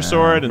your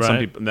sword. And some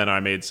people, and then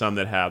I made some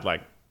that had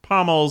like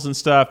pommels and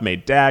stuff,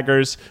 made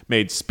daggers,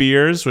 made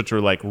spears, which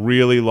were like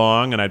really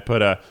long, and I'd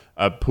put a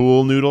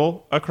pool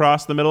noodle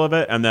across the middle of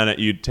it, and then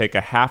you'd take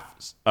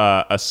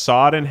a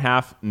sawed in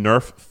half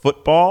Nerf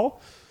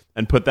football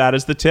and put that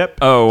as the tip.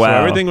 Oh, wow. So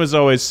everything was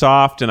always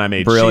soft, and I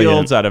made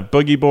shields out of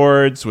boogie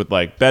boards with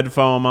like bed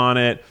foam on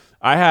it.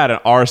 I had an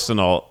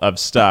arsenal of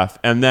stuff,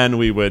 and then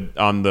we would,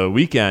 on the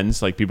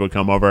weekends, like people would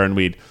come over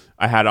and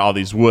I had all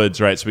these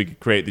woods, right? So we could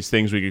create these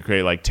things. We could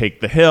create like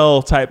take the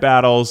hill type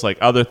battles, like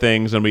other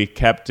things, and we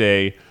kept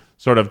a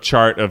sort of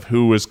chart of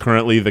who was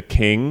currently the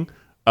king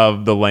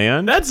of the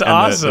land. That's and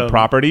awesome. The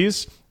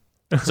properties.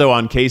 So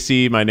on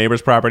Casey, my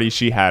neighbor's property,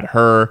 she had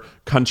her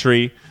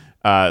country.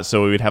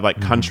 So we would have like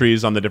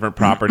countries on the different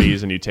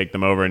properties, and you'd take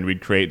them over, and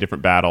we'd create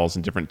different battles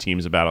and different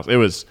teams of battles. It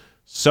was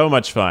so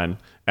much fun,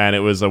 and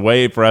it was a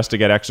way for us to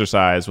get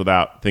exercise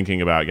without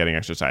thinking about getting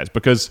exercise,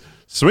 because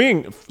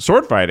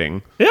sword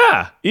fighting,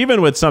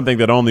 even with something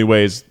that only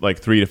weighs like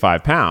 3 to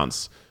 5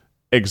 pounds,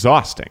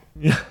 exhausting.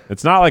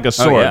 It's not like a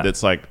sword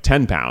that's like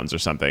 10 pounds or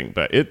something,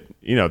 but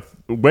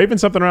waving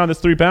something around that's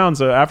 3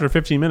 pounds after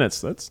 15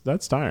 minutes,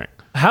 that's tiring.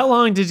 How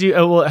long did you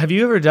have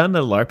you ever done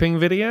the LARPing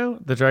video?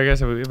 The Dry Guys,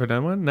 have we ever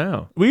done one?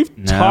 No. We've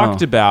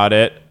talked about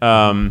it,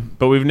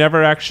 but we've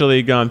never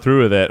actually gone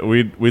through with it.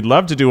 We'd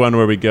love to do one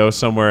where we go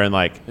somewhere and,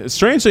 like,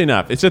 strangely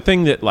enough, it's a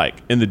thing that, like,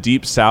 in the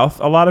deep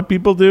south a lot of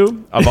people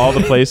do, of all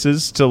the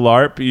places to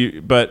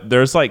LARP, but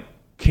there's like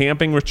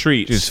camping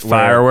retreats, just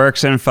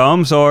fireworks and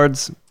foam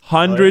swords.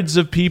 Hundreds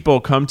of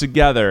people come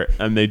together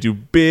and they do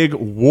big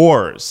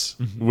wars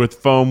with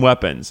foam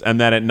weapons.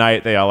 And then at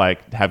night they all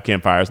like have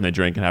campfires and they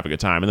drink and have a good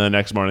time. And then the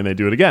next morning they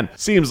do it again.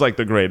 Seems like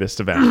the greatest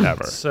event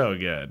ever. So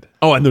good.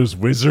 Oh, and there's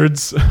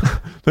wizards.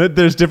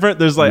 There's different.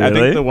 There's like, really?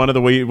 I think the one of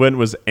the we went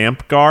was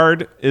Amp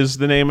Guard is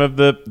the name of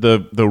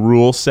the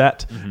rule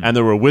set. And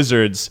there were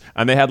wizards,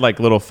 and they had like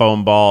little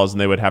foam balls, and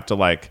they would have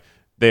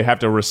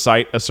to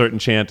recite a certain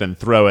chant and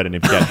throw it, and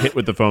if you got hit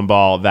with the foam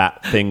ball,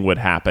 that thing would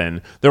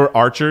happen. There were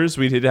archers.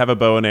 We did have a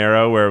bow and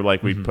arrow where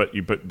like you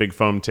put big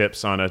foam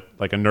tips on a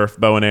Nerf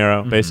bow and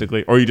arrow,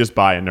 basically, or you just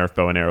buy a Nerf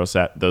bow and arrow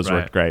set. Those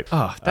worked great.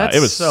 Oh, that's it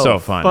was so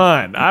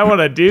fun. I want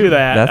to do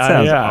that. That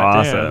sounds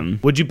awesome. Damn.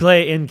 Would you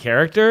play in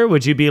character?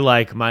 Would you be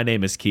like, my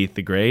name is Keith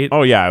the Great?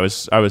 Oh yeah, I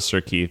was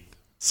Sir Keith.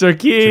 Sir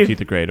Keith. Sir Keith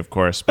the Great, of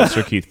course, but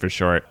Sir Keith for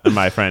short. And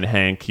my friend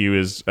Hank, he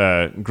was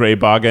Gray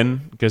Boggin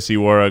because he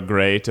wore a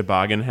gray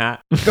toboggan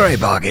hat. Gray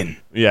Boggin.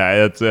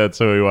 Yeah, that's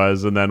who he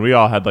was. And then we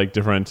all had like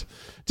different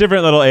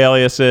little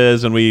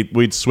aliases, and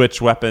we'd switch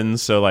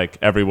weapons so like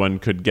everyone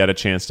could get a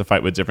chance to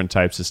fight with different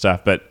types of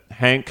stuff. But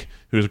Hank,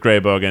 who's Gray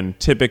Boggin,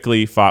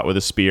 typically fought with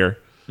a spear.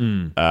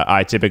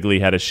 I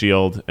typically had a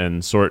shield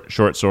and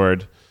short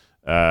sword.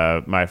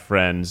 My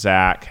friend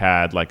Zach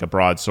had like a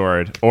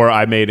broadsword, or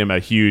I made him a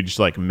huge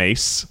like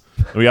mace.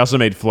 We also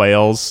made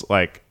flails.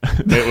 Like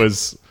it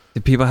was.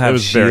 Did people have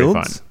shields?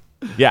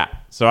 Very fun. Yeah.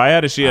 So I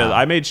had a shield.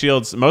 I made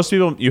shields. Most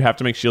people, you have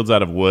to make shields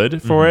out of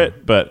wood for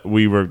it, but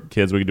we were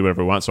kids. We could do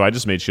whatever we want. So I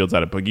just made shields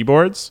out of boogie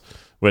boards,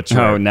 which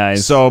are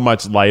nice. So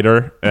much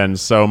lighter and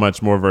so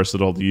much more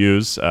versatile to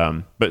use.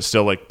 But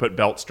still like put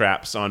belt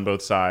straps on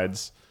both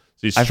sides.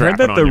 I've heard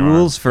that the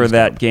rules for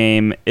that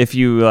game,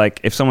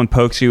 if someone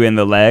pokes you in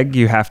the leg,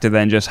 you have to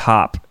then just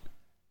hop,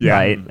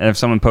 right? And if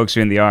someone pokes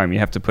you in the arm, you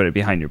have to put it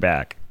behind your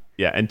back.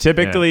 Yeah, and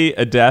typically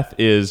a death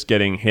is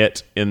getting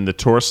hit in the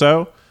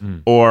torso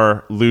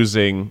or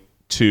losing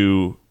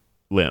 2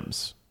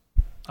 limbs.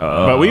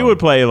 But we would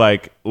play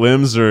like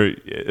limbs, or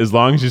as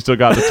long as you still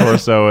got the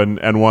torso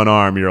and one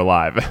arm, you're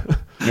alive.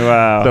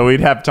 Wow. So we'd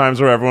have times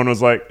where everyone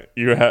was like,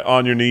 you're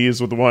on your knees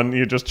with one,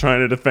 you're just trying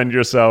to defend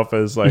yourself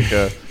as like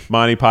a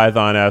Monty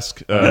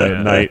Python-esque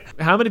night.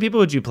 How many people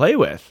would you play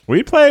with?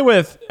 We'd play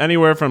with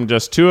anywhere from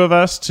just 2 of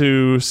us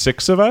to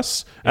 6 of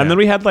us. And then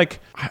we had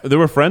there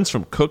were friends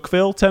from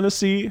Cookeville,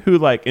 Tennessee, who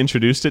like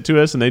introduced it to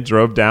us, and they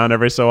drove down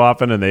every so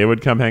often, and they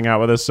would come hang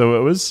out with us.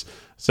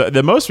 So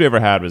the most we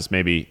ever had was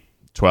maybe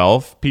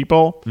 12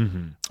 people,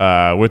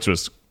 which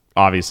was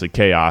obviously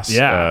chaos.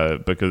 Yeah.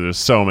 Because there's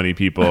so many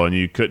people and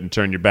you couldn't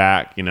turn your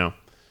back.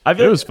 I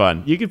feel It was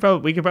fun. We could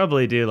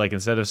probably do like,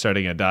 instead of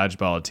starting a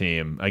dodgeball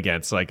team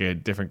against like a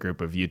different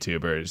group of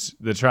YouTubers,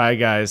 the Try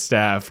Guys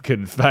staff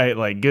could fight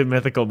like Good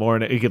Mythical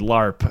Morning. You could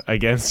LARP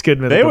against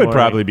Good Mythical They would Morning.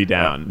 probably be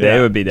down. They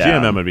would be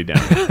down. GMM would be down.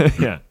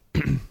 Yeah.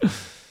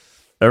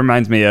 That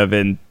reminds me of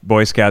in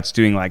Boy Scouts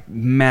doing like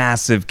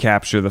massive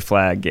capture the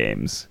flag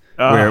games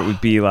where it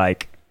would be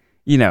like,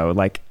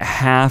 like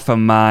half a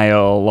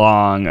mile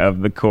long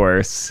of the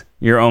course.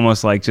 You're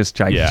almost like just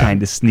trying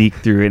to sneak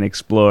through and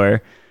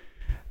explore.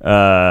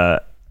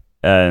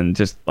 And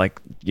just like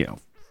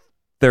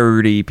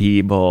 30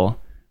 people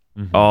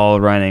all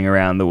running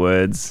around the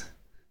woods.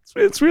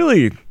 It's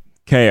really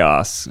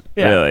chaos.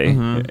 Really,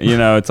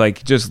 it's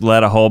like just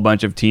let a whole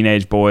bunch of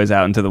teenage boys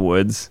out into the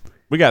woods.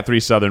 We got 3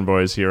 Southern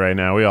boys here right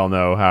now. We all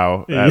know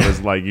how that was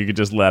like. You could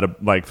just let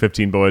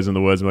 15 boys in the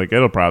woods and be like,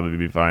 it'll probably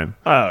be fine.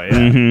 Oh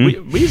yeah.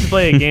 We used to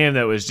play a game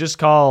that was just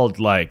called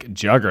like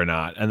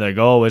Juggernaut, and the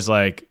goal was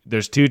like,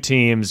 there's 2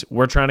 teams.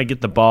 We're trying to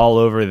get the ball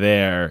over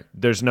there.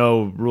 There's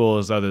no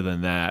rules other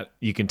than that.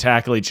 You can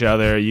tackle each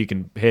other. You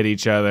can hit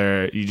each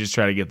other. You just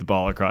try to get the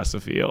ball across the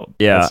field.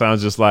 Yeah, it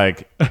sounds just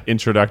like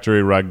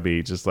introductory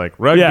rugby. Just like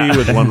rugby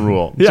with one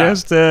rule. Yeah.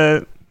 Just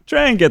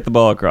try and get the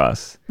ball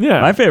across.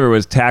 Yeah. My favorite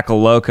was Tackle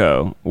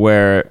Loco,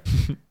 where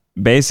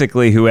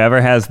basically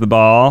whoever has the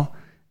ball,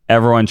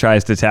 everyone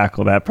tries to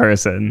tackle that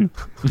person.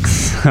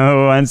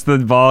 So once the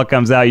ball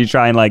comes out, you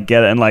try and like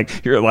get it, and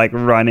like you're like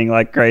running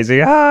like crazy,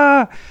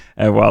 and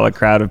while a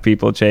crowd of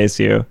people chase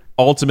you.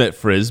 Ultimate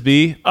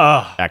Frisbee.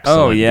 Excellent.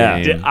 Oh,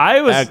 yeah. game.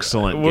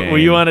 Excellent game. Were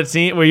you on a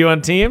team? Were you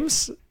on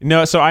teams?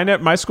 No, so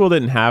my school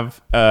didn't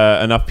have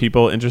enough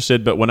people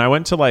interested, but when I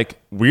went to like,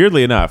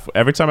 weirdly enough,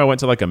 every time I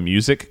went to like a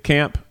music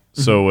camp,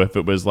 so if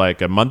it was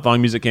like a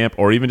month-long music camp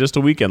or even just a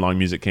weekend-long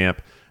music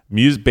camp,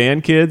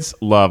 band kids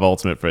love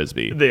Ultimate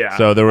Frisbee. Yeah.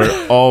 So there were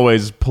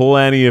always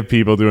plenty of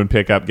people doing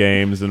pickup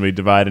games, and we'd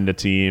divide into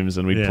teams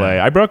and we'd play.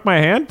 I broke my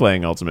hand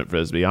playing Ultimate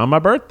Frisbee on my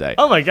birthday.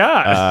 Oh my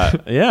gosh.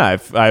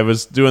 I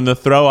was doing the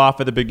throw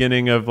off at the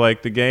beginning of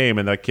like the game,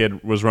 and that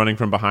kid was running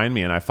from behind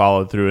me, and I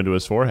followed through into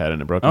his forehead,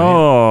 and it broke my hand.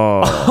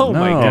 Oh, no.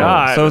 my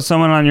God. So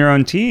someone on your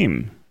own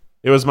team.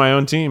 It was my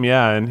own team,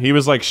 yeah, and he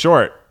was like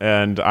short,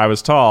 and I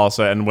was tall,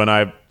 and when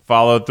I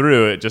followed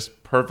through, it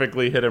just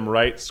perfectly hit him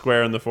right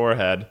square in the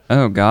forehead.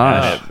 Oh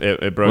gosh.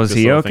 It broke. Was his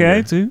he little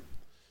okay finger. too?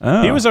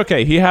 Oh. He was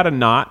okay. He had a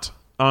knot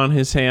on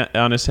his head,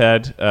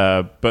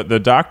 but the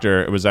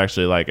doctor was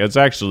actually like, it's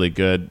actually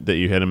good that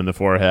you hit him in the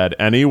forehead.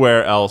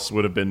 Anywhere else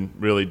would have been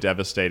really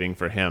devastating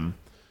for him,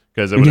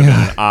 because it would have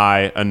been an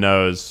eye, a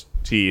nose,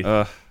 teeth,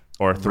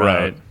 or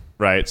throat.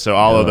 Right. So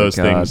all of those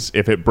things,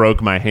 if it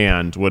broke my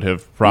hand, would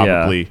have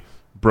probably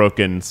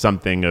broken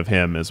something of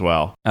him as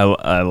well. I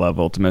love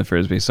Ultimate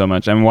Frisbee so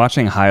much. I'm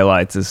watching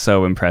highlights is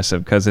so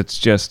impressive because it's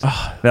just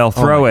they'll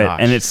throw it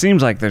and it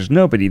seems like there's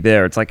nobody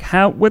there. It's like,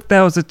 what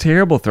that was a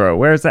terrible throw.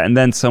 Where is that? And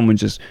then someone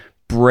just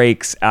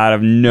breaks out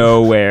of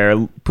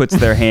nowhere, puts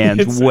their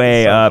hands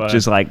way up,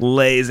 just like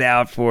lays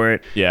out for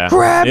it. Yeah.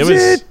 Grabs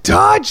it,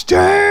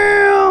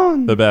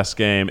 touchdown. The best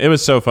game. It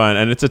was so fun,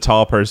 and it's a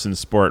tall person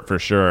sport for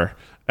sure.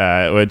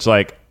 Which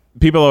like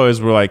people always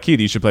were like,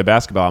 Keith, you should play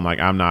basketball. I'm like,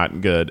 I'm not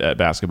good at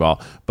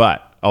basketball,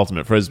 but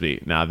Ultimate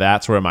Frisbee, now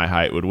that's where my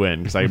height would win,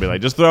 because I could be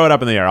like, just throw it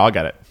up in the air, I'll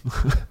get it.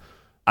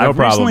 I've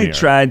recently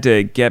tried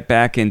to get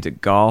back into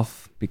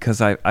golf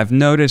because I've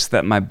noticed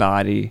that my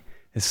body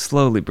is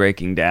slowly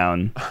breaking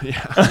down.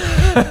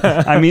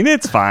 I mean,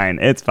 it's fine.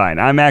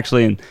 I'm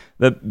actually in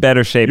the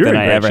better shape than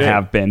I ever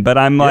have been, but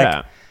I'm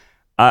like,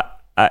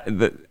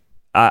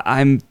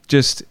 I'm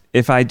just,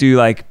 if I do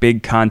like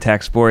big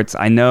contact sports,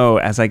 I know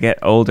as I get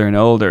older and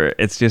older,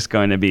 it's just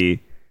going to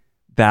be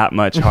that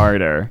much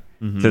harder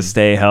to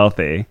stay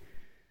healthy.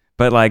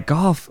 But like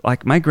golf,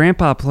 like my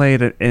grandpa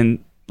played it in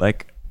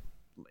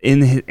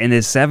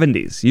his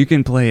 70s. You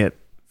can play it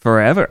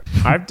forever.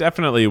 I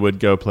definitely would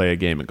go play a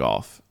game of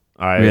golf.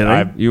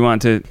 Really? You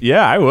want to?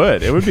 Yeah, I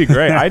would. It would be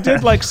great.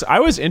 I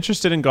was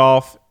interested in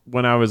golf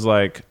when I was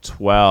like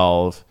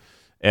 12.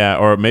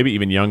 Or maybe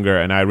even younger,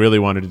 and I really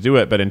wanted to do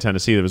it, but in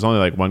Tennessee there was only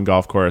like one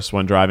golf course,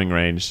 one driving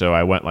range, so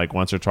I went like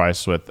once or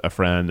twice with a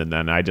friend, and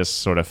then I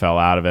just sort of fell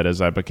out of it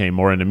as I became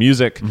more into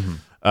music.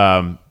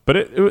 But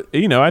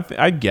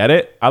I get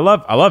it. I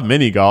love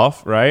mini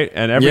golf, right?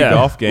 And every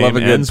golf game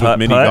ends with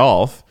mini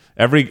golf.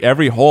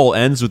 Every hole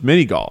ends with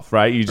mini golf,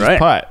 right? You just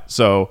putt.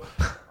 So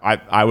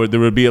there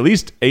would be at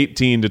least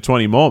 18 to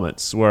 20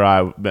 moments where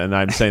and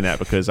I'm saying that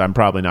because I'm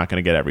probably not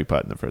going to get every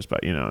putt in the first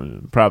putt.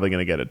 I'm probably going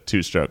to get a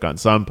 2-stroke on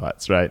some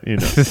putts, right?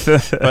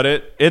 But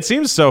it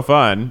seems so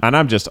fun, and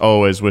I'm just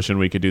always wishing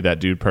we could do that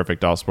Dude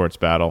Perfect All Sports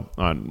battle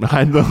on.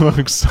 It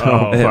looks so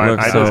fun. It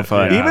looks so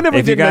fun. Even if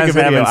we didn't make a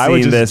video, I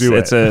would just do it.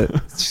 It's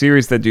a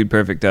series that Dude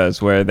Perfect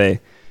does where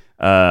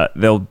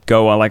they'll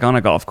go on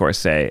a golf course,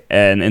 say,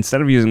 and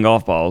instead of using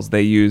golf balls,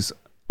 they use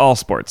all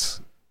sports,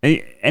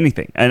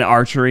 anything, an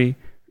archery,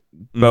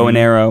 bow and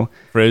arrow,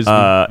 Frisbee,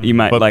 you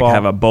might football. like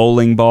have a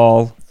bowling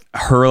ball,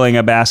 hurling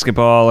a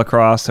basketball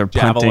across or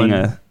punting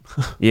Javelin.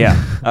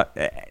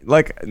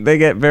 like they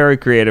get very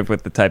creative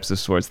with the types of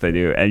sports they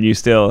do, and you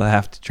still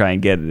have to try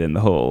and get it in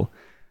the hole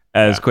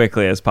as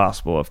quickly as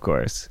possible, of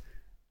course.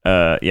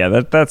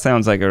 That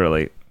sounds like a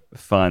really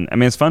fun. I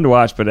mean, it's fun to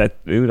watch, but it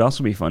would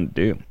also be fun to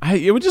do.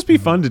 It would just be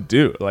fun to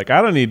do. Like,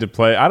 I don't need to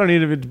play. I don't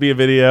need it to be a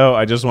video.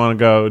 I just want to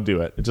go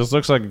do it. It just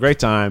looks like a great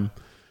time.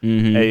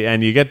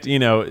 And you get,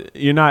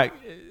 you're not.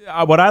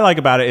 What I like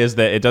about it is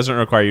that it doesn't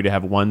require you to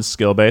have one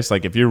skill base.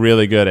 Like, if you're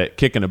really good at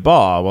kicking a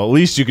ball, well, at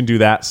least you can do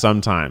that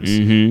sometimes.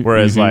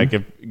 Whereas, like,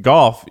 if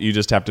golf, you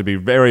just have to be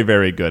very,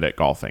 very good at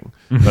golfing.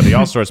 But the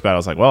all sorts battle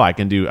is like, well, I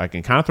can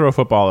kind of throw a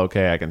football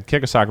okay. I can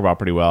kick a soccer ball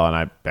pretty well,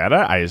 and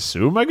I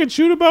assume I could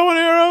shoot a bow and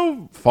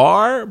arrow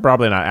far.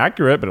 Probably not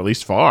accurate, but at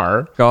least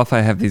far. Golf,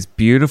 I have these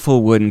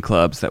beautiful wooden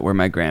clubs that were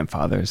my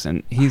grandfather's,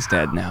 and he's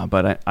dead now.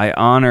 But I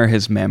honor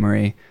his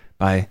memory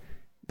by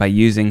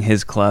using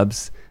his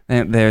clubs.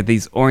 They're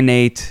these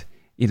ornate,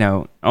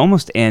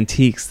 almost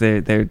antiques.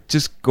 They're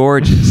just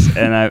gorgeous.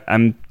 And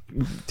I'm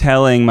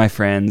telling my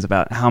friends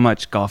about how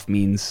much golf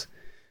means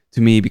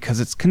to me because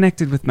it's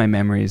connected with my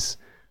memories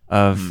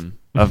of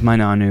my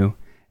Nanu.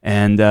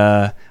 And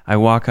I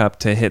walk up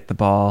to hit the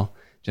ball,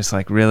 just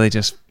like really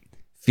just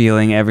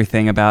feeling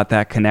everything about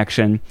that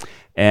connection.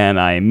 And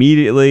I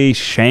immediately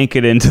shank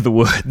it into the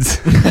woods.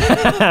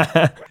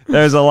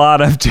 There's a lot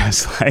of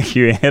just like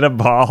you hit a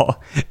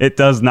ball, it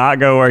does not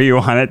go where you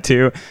want it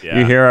to. Yeah.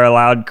 You hear a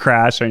loud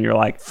crash and you're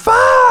like,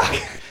 fuck!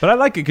 But I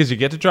like it because you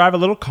get to drive a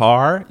little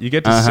car. You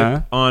get to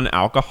sip on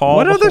alcohol.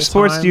 What the other whole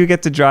sports time. do you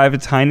get to drive a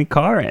tiny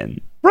car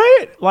in?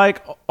 Right.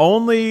 Like,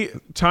 only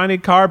tiny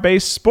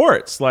car-based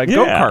sports, like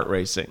go-kart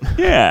racing.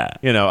 Yeah.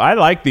 I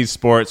like these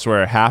sports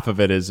where half of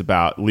it is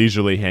about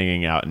leisurely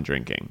hanging out and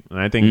drinking. And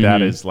I think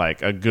that is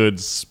like a good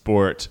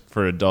sport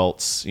for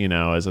adults,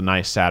 as a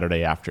nice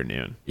Saturday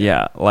afternoon.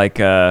 Yeah, like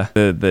the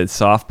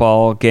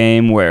softball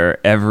game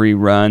where every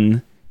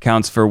run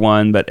counts for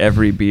one, but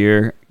every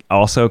beer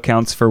also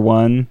counts for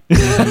one,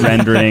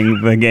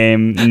 rendering the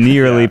game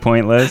nearly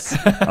pointless.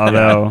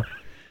 Although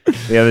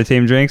the other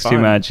team drinks too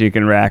much, you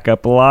can rack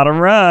up a lot of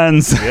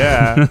runs.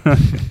 Yeah.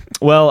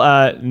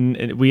 Well,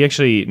 we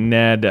actually,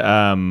 Ned,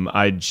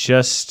 I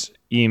just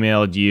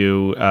emailed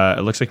you.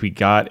 It looks like we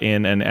got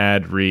in an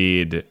ad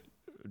read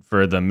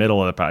for the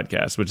middle of the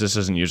podcast, which this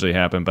doesn't usually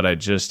happen, but I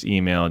just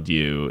emailed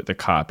you the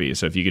copy.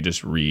 So if you could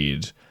just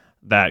read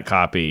that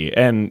copy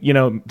and,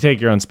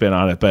 take your own spin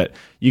on it, but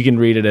you can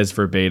read it as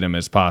verbatim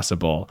as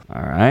possible.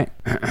 All right.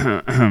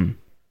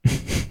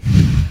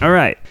 All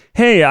right.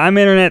 Hey, I'm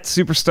internet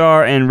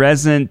superstar and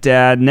resident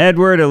dad,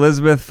 Nedward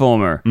Elizabeth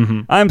Fulmer.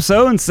 I'm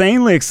so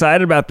insanely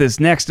excited about this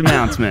next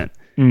announcement.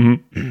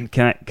 Can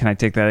I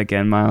take that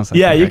again, Miles?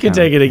 Yeah, you can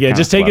take it again.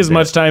 Just take as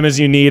much time as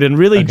you need and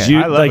really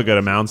I love a good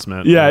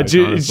announcement. Yeah,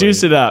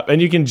 juice it up,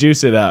 and you can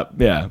juice it up.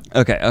 Yeah.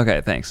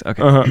 Okay, thanks.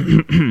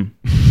 Okay.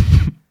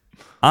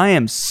 I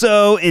am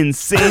so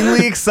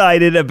insanely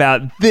excited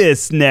about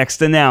this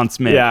next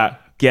announcement. Yeah.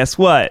 Guess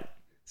what?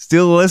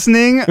 Still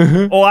listening?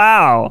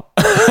 Wow.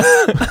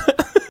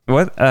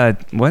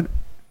 What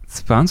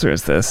sponsor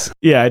is this?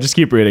 Yeah, just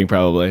keep reading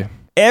probably.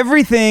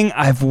 Everything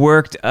I've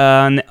worked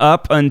on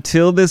up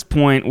until this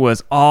point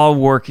was all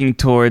working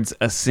towards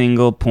a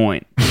single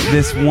point.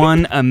 This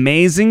one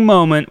amazing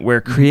moment where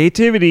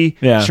creativity,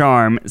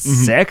 charm,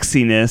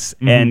 sexiness,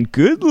 and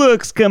good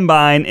looks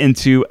combine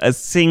into a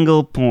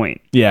single point.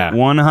 Yeah.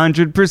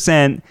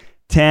 100%,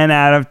 10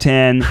 out of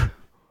 10.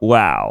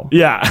 Wow.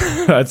 Yeah,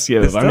 that's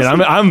good. I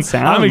mean, I'm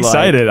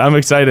excited. I'm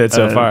excited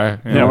so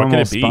far. Yeah, what can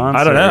it be?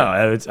 I don't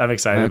know. I'm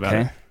excited about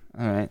it.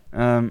 All right.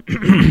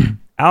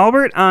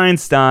 Albert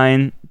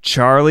Einstein,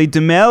 Charlie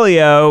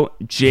D'Amelio,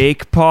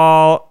 Jake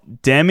Paul,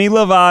 Demi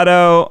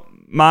Lovato,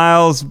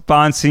 Miles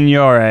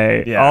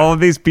Bonsignore. Yeah. All of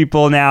these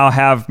people now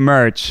have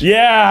merch.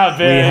 Yeah,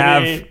 baby. We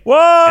have...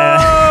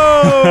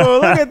 Whoa!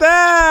 Look at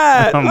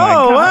that! Oh, my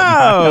God.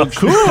 Wow!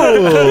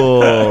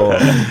 Cool!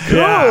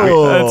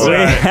 That's We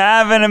right.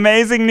 have an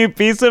amazing new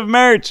piece of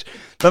merch.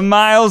 The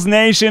Miles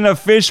Nation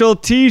official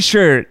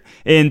t-shirt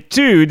in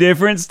 2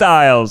 different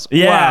styles.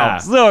 Yeah. Wow,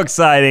 so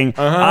exciting.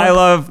 I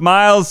love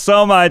Miles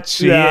so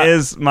much. Yeah. He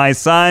is my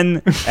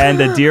son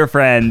and a dear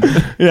friend.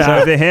 Yeah.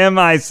 So to him,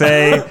 I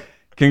say,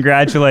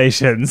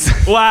 congratulations.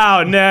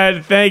 Wow,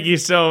 Ned, thank you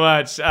so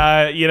much.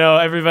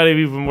 Everybody,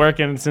 we've been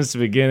working since the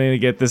beginning to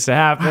get this to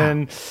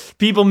happen.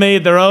 People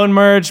made their own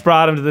merch,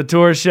 brought them to the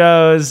tour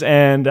shows,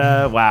 and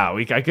wow,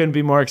 I couldn't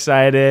be more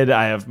excited.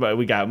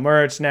 We got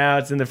merch now.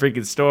 It's in the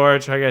freaking store,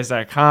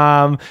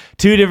 tryguys.com.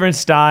 2 different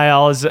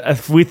styles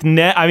with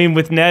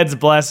Ned's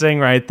blessing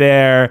right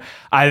there.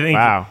 I think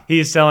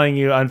he's telling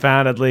you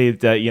unfoundedly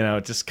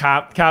that, just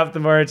cop the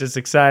merch. It's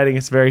exciting.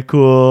 It's very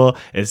cool.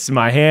 It's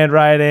my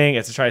handwriting.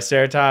 It's a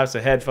Triceratops,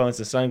 the headphones,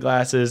 the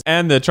sunglasses.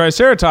 And the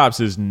Triceratops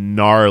is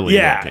gnarly.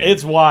 Yeah, looking.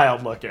 it's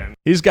wild looking.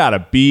 He's got a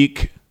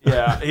beak.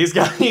 Yeah, he's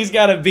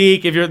got a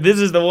beak. This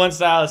is the one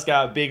style that's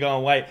got big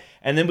on white.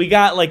 And then we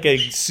got like a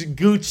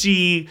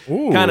Gucci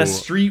kind of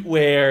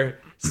streetwear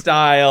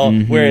style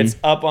where it's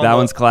up on That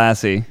one's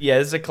classy. Yeah,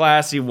 this is a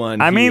classy one.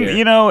 I mean,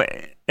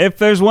 If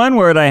there's one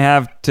word I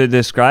have to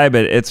describe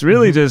it, it's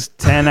really just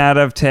 10 out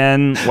of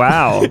 10.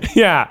 Wow.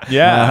 Yeah.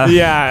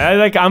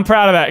 I'm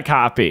proud of that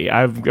copy.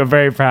 I'm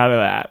very proud of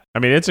that. I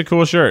mean, it's a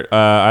cool shirt.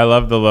 I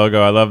love the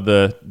logo. I love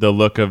the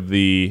look of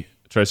the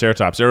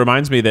Triceratops. It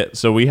reminds me that,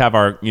 so we have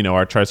our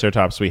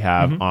Triceratops we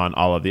have on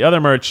all of the other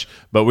merch,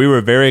 but we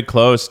were very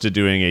close to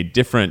doing a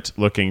different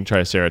looking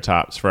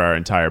Triceratops for our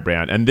entire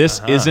brand. And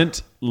this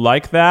isn't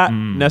like that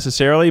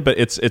necessarily, but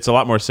it's a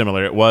lot more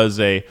similar. It was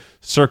a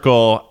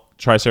circle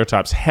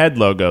Triceratops head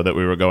logo that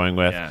we were going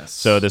with. Yes.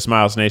 So this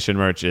Miles Nation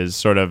merch is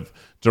sort of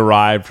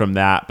derived from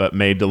that, but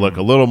made to look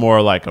a little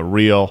more like a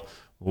real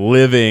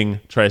living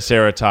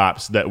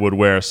Triceratops that would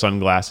wear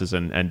sunglasses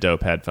and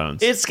dope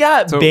headphones. It's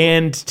got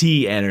band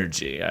T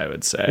energy, I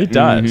would say. It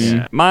does.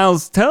 Yeah.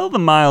 Miles, tell the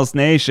Miles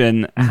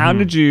Nation, how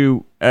did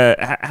you,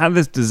 how did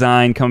this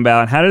design come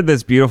about? How did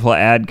this beautiful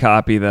ad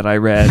copy that I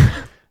read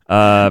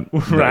that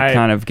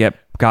kind of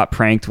got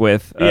pranked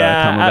with come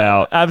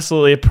about?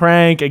 Absolutely. A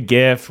prank, a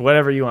gif,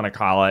 whatever you want to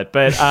call it.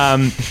 But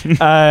when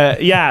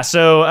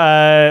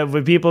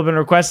people have been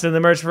requesting the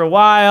merch for a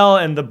while,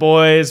 and the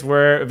boys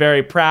were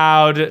very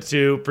proud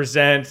to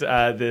present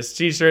this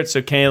t-shirt.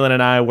 So Kaylin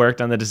and I worked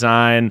on the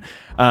design.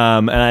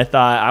 And I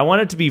thought I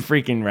want it to be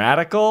freaking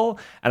radical,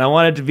 and I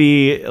want it to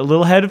be a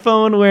little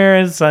headphone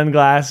wearing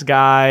sunglass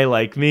guy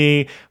like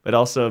me, but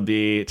also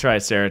be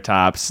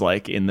Triceratops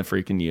like in the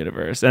freaking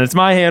universe. And it's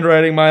my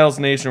handwriting, Miles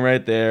Nation,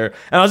 right there.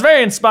 And I was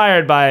very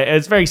inspired by it.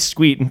 It's very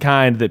sweet and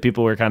kind that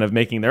people were kind of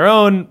making their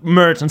own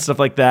merch and stuff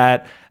like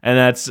that. And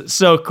that's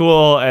so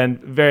cool and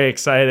very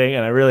exciting.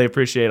 And I really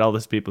appreciate all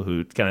those people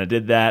who kind of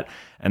did that.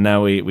 And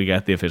now we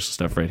got the official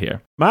stuff right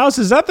here. Miles,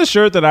 is that the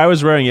shirt that I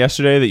was wearing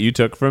yesterday that you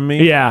took from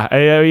me?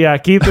 Yeah.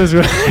 Keith was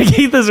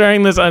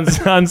wearing this on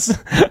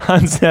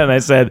set. And I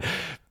said,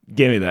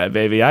 give me that,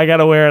 baby. I got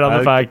to wear it on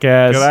the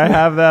podcast. Could I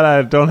have that?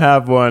 I don't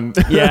have one.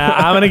 Yeah,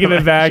 I'm going to give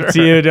it back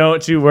to you.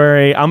 Don't you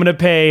worry. I'm going to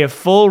pay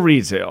full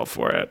retail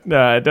for it.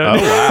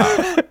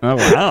 Oh,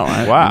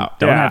 wow. Wow.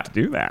 Don't have to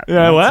do that.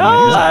 Yeah,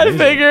 I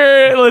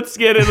figure let's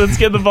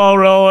get the ball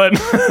rolling.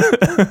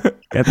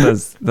 Get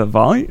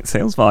the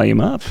sales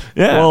volume up.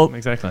 Yeah, well,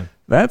 exactly.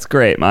 That's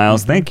great,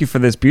 Miles. Thank you for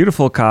this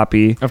beautiful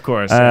copy. Of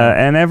course.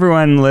 And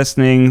everyone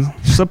listening,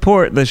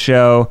 support the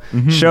show.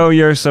 Show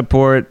your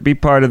support. Be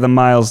part of the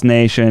Miles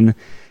Nation.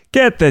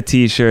 Get the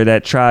t-shirt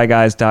at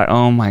tryguys.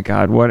 Oh my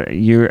God.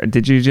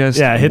 Did you just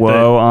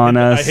whoa on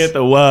us? I hit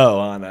the whoa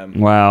on them.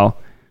 Wow.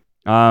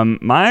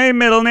 My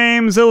middle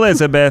name's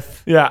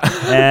Elizabeth. Yeah.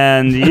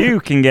 And you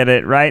can get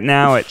it right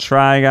now at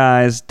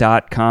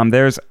tryguys.com.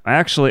 There's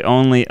actually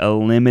only a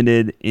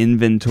limited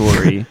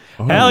inventory.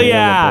 Hell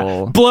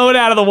yeah. Blow it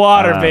out of the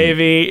water,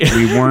 baby.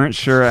 We weren't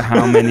sure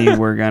how many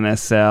we're going to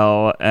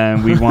sell,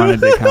 and we wanted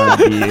to kind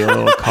of be a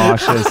little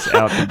cautious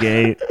out the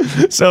gate.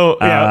 So,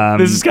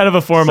 this is kind of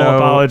a formal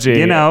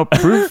apology.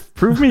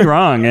 Prove me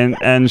wrong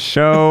and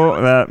show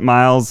that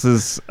Miles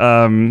is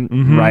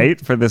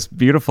right for this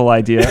beautiful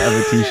idea of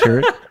a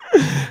t-shirt.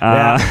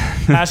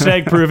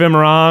 Hashtag prove him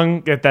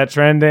wrong. Get that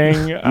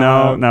trending.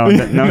 No need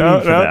for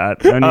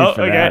that. No need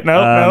for that.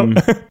 No.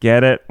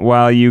 Get it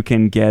while you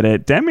can get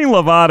it. Demi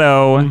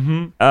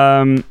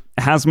Lovato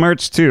has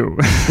merch too.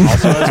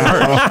 Also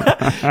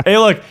has merch. Hey,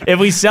 look, if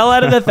we sell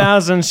out of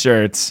 1,000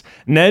 shirts,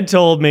 Ned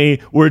told me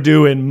we're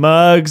doing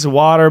mugs,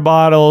 water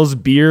bottles,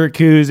 beer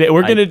koozies.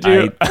 We're gonna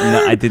do.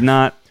 I did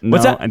not.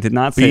 What's that? I did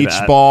not say beach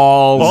that.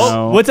 balls.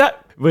 Oh, what's that?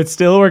 It's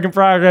still a work in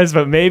progress,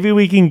 but maybe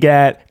we can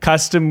get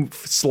custom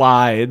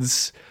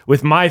slides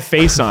with my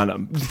face on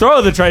them.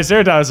 Throw the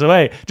Triceratops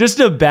away. Just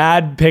a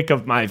bad pic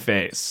of my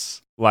face.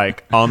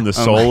 Like on the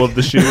sole of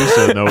the shoe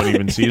so no one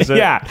even sees it?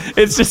 Yeah,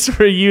 it's just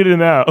for you to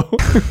know.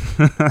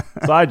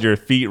 Slide your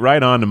feet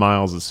right onto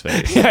Miles's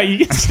face. Yeah,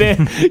 you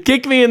can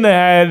kick me in the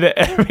head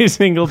every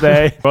single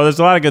day. Well, there's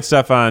a lot of good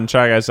stuff on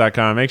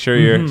tryguys.com. Make sure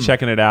you're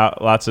checking it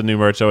out. Lots of new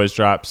merch always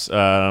drops,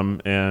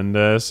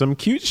 and some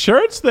cute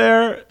shirts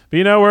there.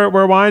 But,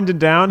 we're winding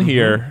down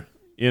here.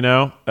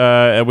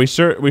 And we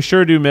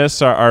sure do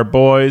miss our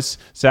boys.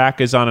 Zach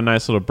is on a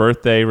nice little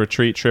birthday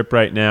retreat trip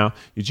right now.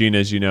 Eugene,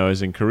 as you know,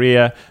 is in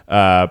Korea.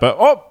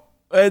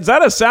 Is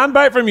that a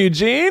soundbite from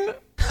Eugene?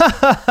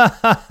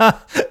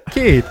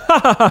 Keith.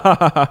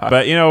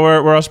 But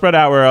we're all spread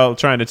out. We're all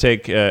trying to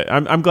take.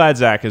 I'm glad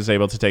Zach is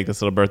able to take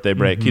this little birthday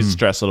break. He's a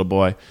stressed little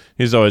boy.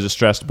 He's always a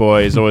stressed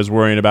boy. He's always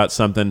worrying about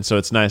something. So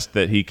it's nice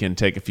that he can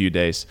take a few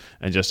days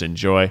and just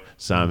enjoy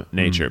some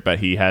nature. But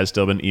he has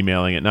still been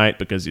emailing at night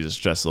because he's a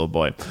stressed little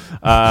boy.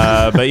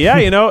 But yeah,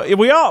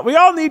 we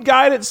all need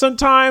guidance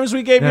sometimes.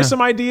 We gave you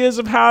some ideas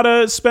of how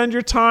to spend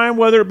your time,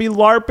 whether it be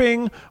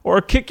LARPing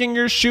or kicking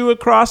your shoe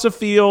across a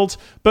field.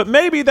 But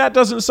maybe that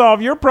doesn't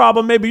solve your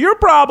problem. Maybe your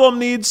problem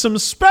needs some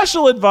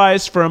special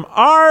advice from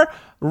our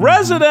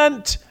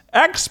resident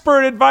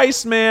expert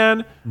advice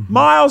man,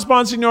 Miles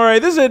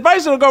Bonsignore. This is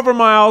advice that'll go for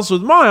Miles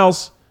with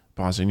Miles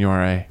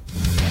Bonsignore.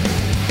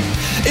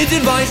 It's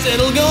advice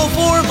that'll go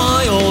for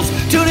Miles.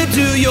 Tune it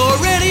to your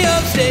radio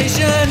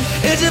station.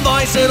 It's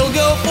advice that'll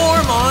go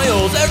for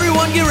Miles.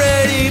 Everyone get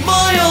ready,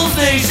 Miles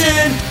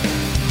Nation.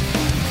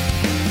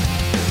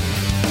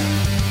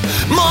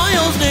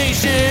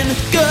 Nation,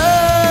 go!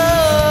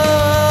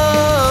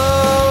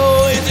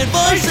 It's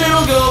advice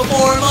that'll go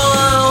 4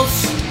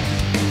 miles.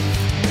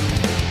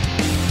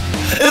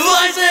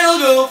 Advice that'll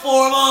go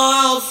 4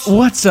 miles.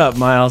 What's up,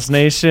 Miles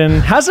Nation?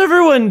 How's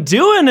everyone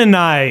doing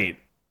tonight?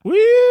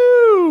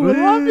 Woo!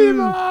 Love you,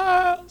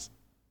 Miles.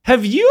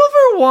 Have you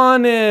ever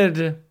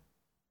wanted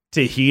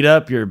to heat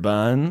up your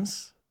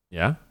buns?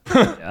 Yeah.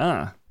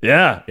 Yeah.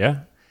 Yeah. Yeah.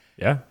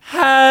 Yeah.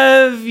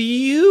 Have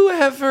you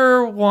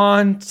ever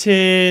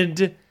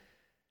wanted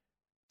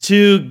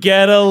to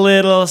get a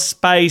little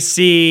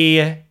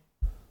spicy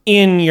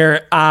in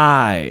your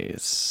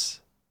eyes?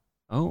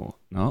 Oh,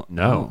 no.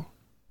 No.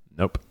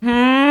 Nope.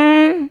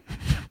 Hmm?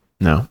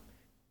 No.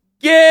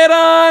 Get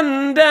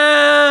on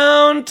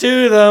down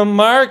to the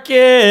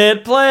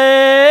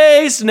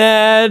marketplace,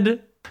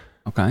 Ned.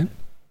 Okay.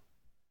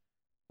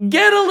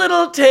 Get a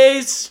little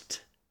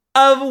taste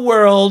of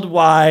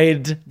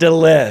worldwide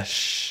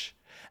delish,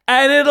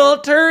 and it'll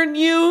turn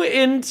you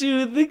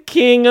into the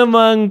king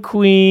among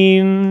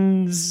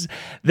queens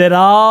that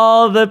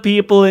all the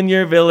people in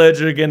your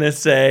village are gonna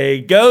say,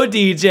 go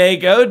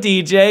DJ, go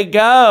DJ,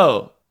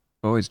 go.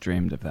 Always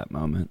dreamed of that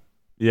moment.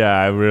 Yeah,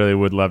 I really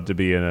would love to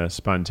be in a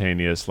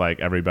spontaneous, like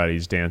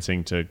everybody's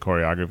dancing to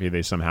choreography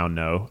they somehow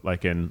know,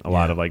 like in a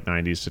lot of like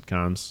 90s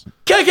sitcoms.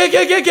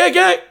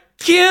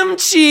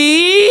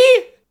 Kimchi!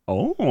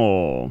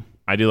 Oh.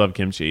 I do love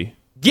kimchi.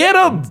 Get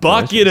a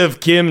bucket of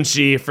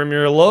kimchi from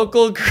your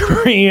local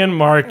Korean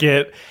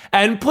market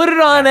and put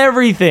it on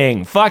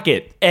everything. Fuck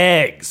it.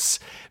 Eggs,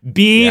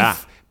 beef, Yeah.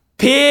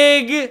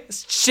 pig,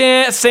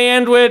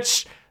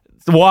 sandwich,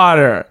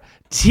 water,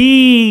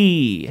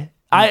 tea,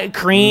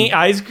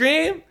 ice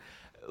cream,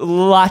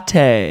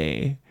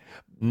 latte.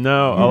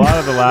 No, a lot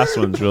of the last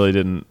ones really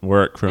didn't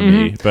work for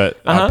me, but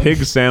a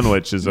pig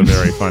sandwich is a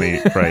very funny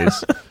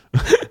phrase.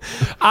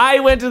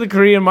 I went to the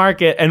Korean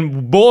market,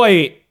 and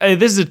boy,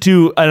 this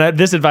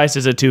advice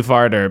is a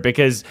two-farter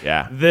because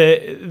Yeah.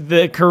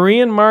 the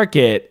Korean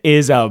market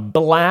is a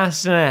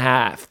blast and a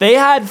half. They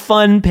had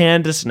fun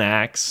panda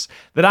snacks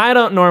that I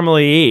don't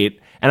normally eat,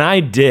 and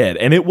I did,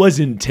 and it was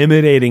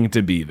intimidating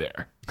to be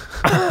there.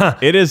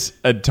 It is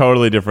a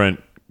totally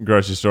different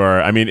grocery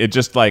store. I mean, it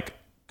just like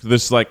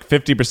there's like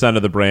 50%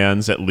 of the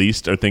brands at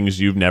least are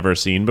things you've never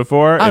seen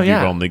before if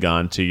yeah. you've only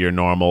gone to your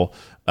normal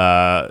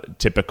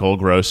typical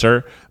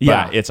grocer. But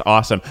Yeah. it's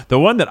awesome. The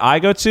one that I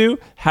go to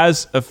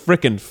has a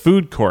freaking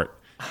food court.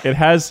 It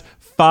has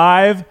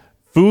 5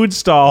 food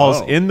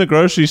stalls in the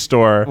grocery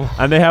store,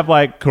 and they have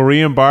like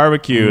Korean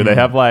barbecue. They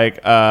have like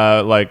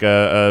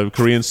a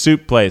Korean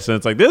soup place, and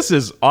it's like, this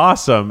is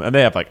awesome. And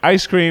they have like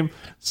ice cream.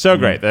 So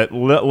great. That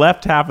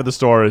left half of the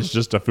store is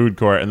just a food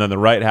court, and then the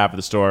right half of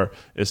the store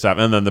is stuff.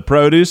 And then the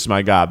produce,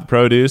 my God, the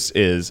produce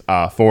is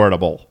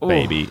affordable,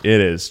 baby.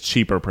 It is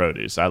cheaper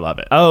produce. I love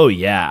it. Oh,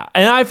 yeah.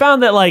 And I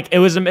found that, like, it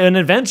was an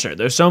adventure.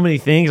 There's so many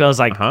things. I was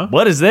like,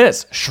 what is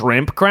this?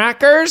 Shrimp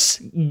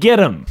crackers? Get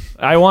them.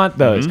 I want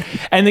those.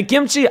 And the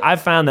kimchi, I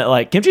found that,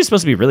 like, kimchi is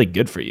supposed to be really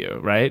good for you,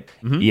 right?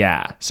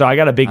 Yeah. So I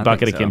got a big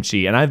bucket of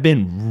kimchi, and I've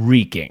been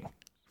reeking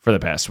for the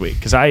past week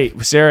because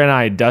Sarah and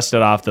I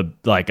dusted off a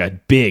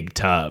big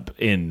tub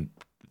in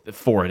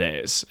 4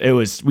 days. It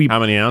was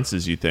How many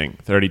ounces you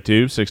think?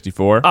 32,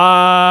 64?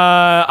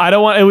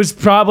 it was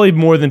probably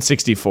more than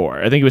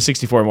 64. I think it was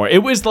 64 more.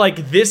 It was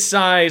like this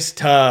size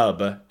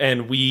tub,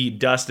 and we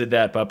dusted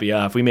that puppy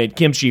off. We made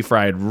kimchi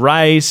fried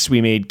rice.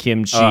 We made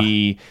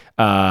kimchi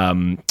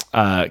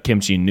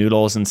kimchi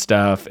noodles and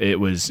stuff. It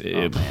was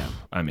it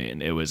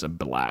was a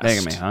blast.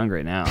 Making me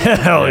hungry now.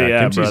 Hell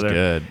yeah, kimchi's brother.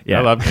 good. Yeah.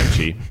 I love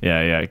kimchi.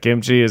 Yeah.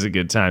 Kimchi is a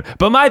good time.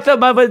 But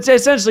but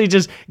essentially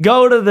just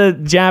go to the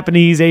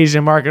Japanese,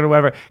 Asian market or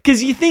whatever,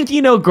 because you think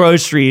you know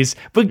groceries,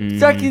 but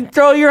fucking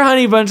throw your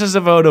honey bunches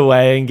of oat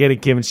away and get a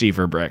kimchi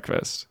for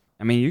breakfast.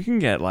 I mean, you can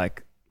get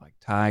like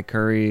Thai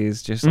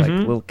curries, just like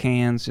little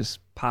cans, just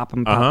pop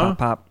them,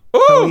 pop.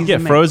 So easy Get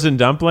to make. frozen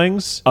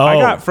dumplings. Oh, I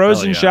got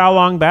frozen hell yeah.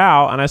 xiaolong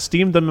bao, and I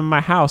steamed them in my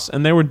house,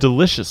 and they were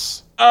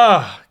delicious.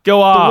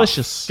 Go off.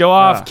 Delicious. Go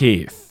off,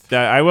 Keith.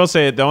 I will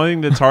say the only thing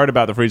that's hard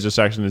about the freezer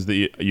section is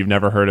that you've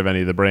never heard of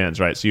any of the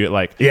brands, right? So you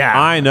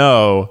I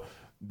know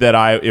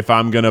that if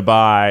I'm going to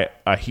buy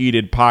a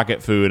heated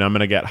pocket food, I'm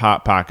going to get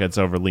Hot Pockets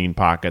over Lean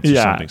Pockets or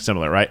something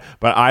similar, right?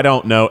 But I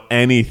don't know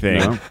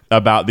anything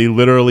about the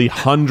literally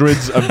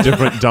hundreds of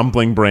different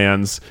dumpling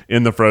brands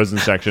in the frozen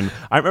section.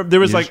 I remember there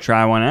was Just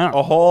try one out.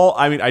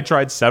 I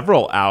tried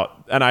several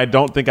out, and I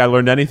don't think I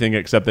learned anything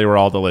except they were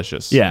all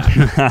delicious. Yeah.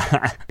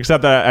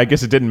 Except that I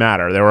guess it didn't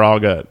matter. They were all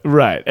good.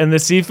 Right. And the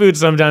seafood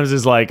sometimes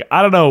is like,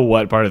 I don't know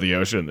what part of the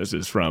ocean this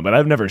is from, but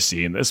I've never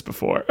seen this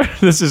before.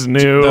 This is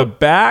new.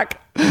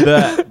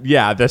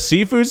 The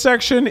seafood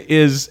section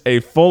is a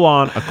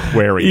full-on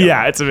aquarium.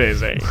 Yeah, it's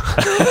amazing.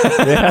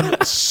 They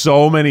have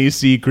so many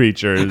sea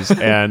creatures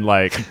and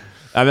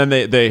then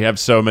they have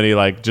so many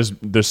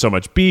there's so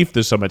much beef,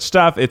 there's so much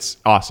stuff. It's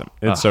awesome.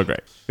 It's so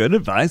great. Good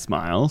advice,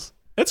 Miles.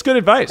 It's good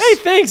advice. Hey,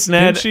 thanks,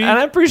 Ned. Kimchi? And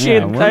I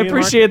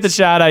appreciate the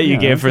shout out you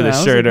gave for the that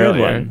was shirt a good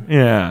earlier. one.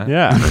 Yeah.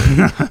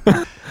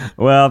 Yeah.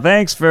 Well,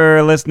 thanks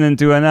for listening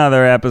to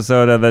another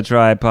episode of The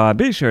Tripod.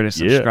 Be sure to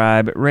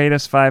subscribe, rate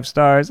us 5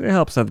 stars. It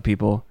helps other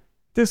people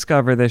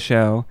discover the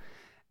show.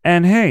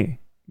 And hey,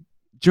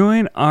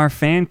 join our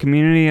fan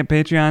community at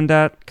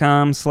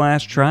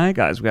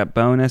patreon.com/tryguys. We got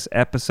bonus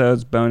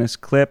episodes, bonus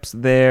clips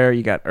there.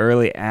 You got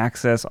early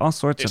access, all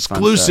sorts of fun stuff.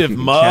 Exclusive You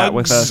can chat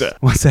with mugs. us.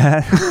 What's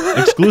that?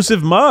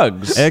 Exclusive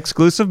mugs.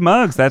 Exclusive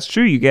mugs. That's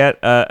true. You get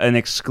an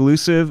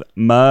exclusive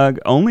mug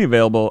only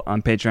available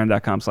on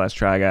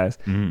patreon.com/tryguys.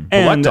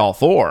 Collect all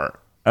 4.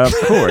 Of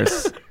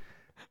course,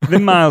 the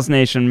Miles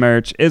Nation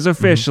merch is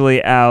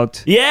officially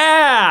out.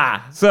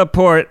 Yeah.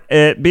 Support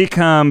it.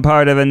 Become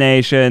part of the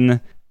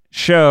nation.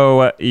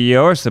 Show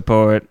your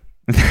support.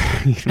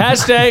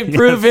 Hashtag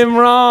prove him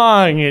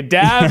wrong.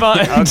 Dab on.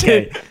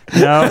 Okay.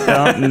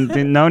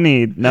 No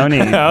need.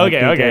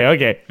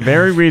 Okay.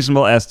 Very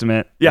reasonable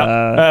estimate.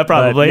 Yeah,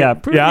 probably. Go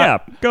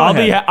ahead. I'll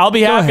be Go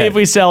happy ahead. if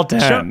we sell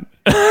 10.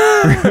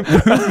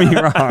 Prove me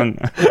wrong.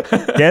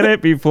 Get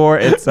it before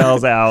it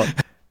sells out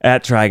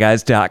at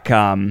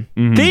tryguys.com.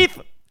 Keith,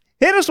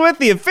 hit us with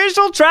the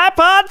official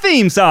Tripod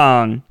theme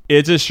song.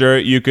 It's a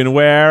shirt you can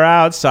wear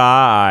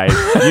outside.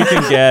 You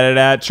can get it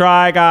at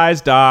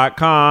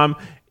tryguys.com.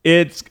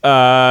 It's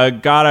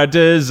got a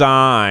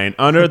design.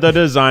 Under the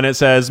design, it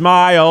says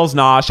Miles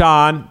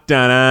Noshan.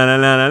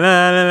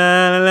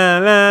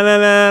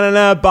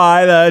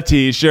 Buy the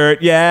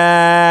t-shirt. Yeah.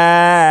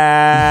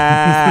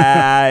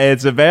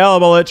 It's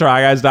available at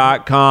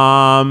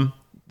tryguys.com.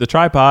 The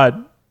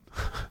Tripod.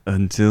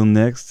 Until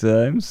next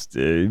time,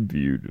 stay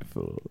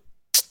beautiful.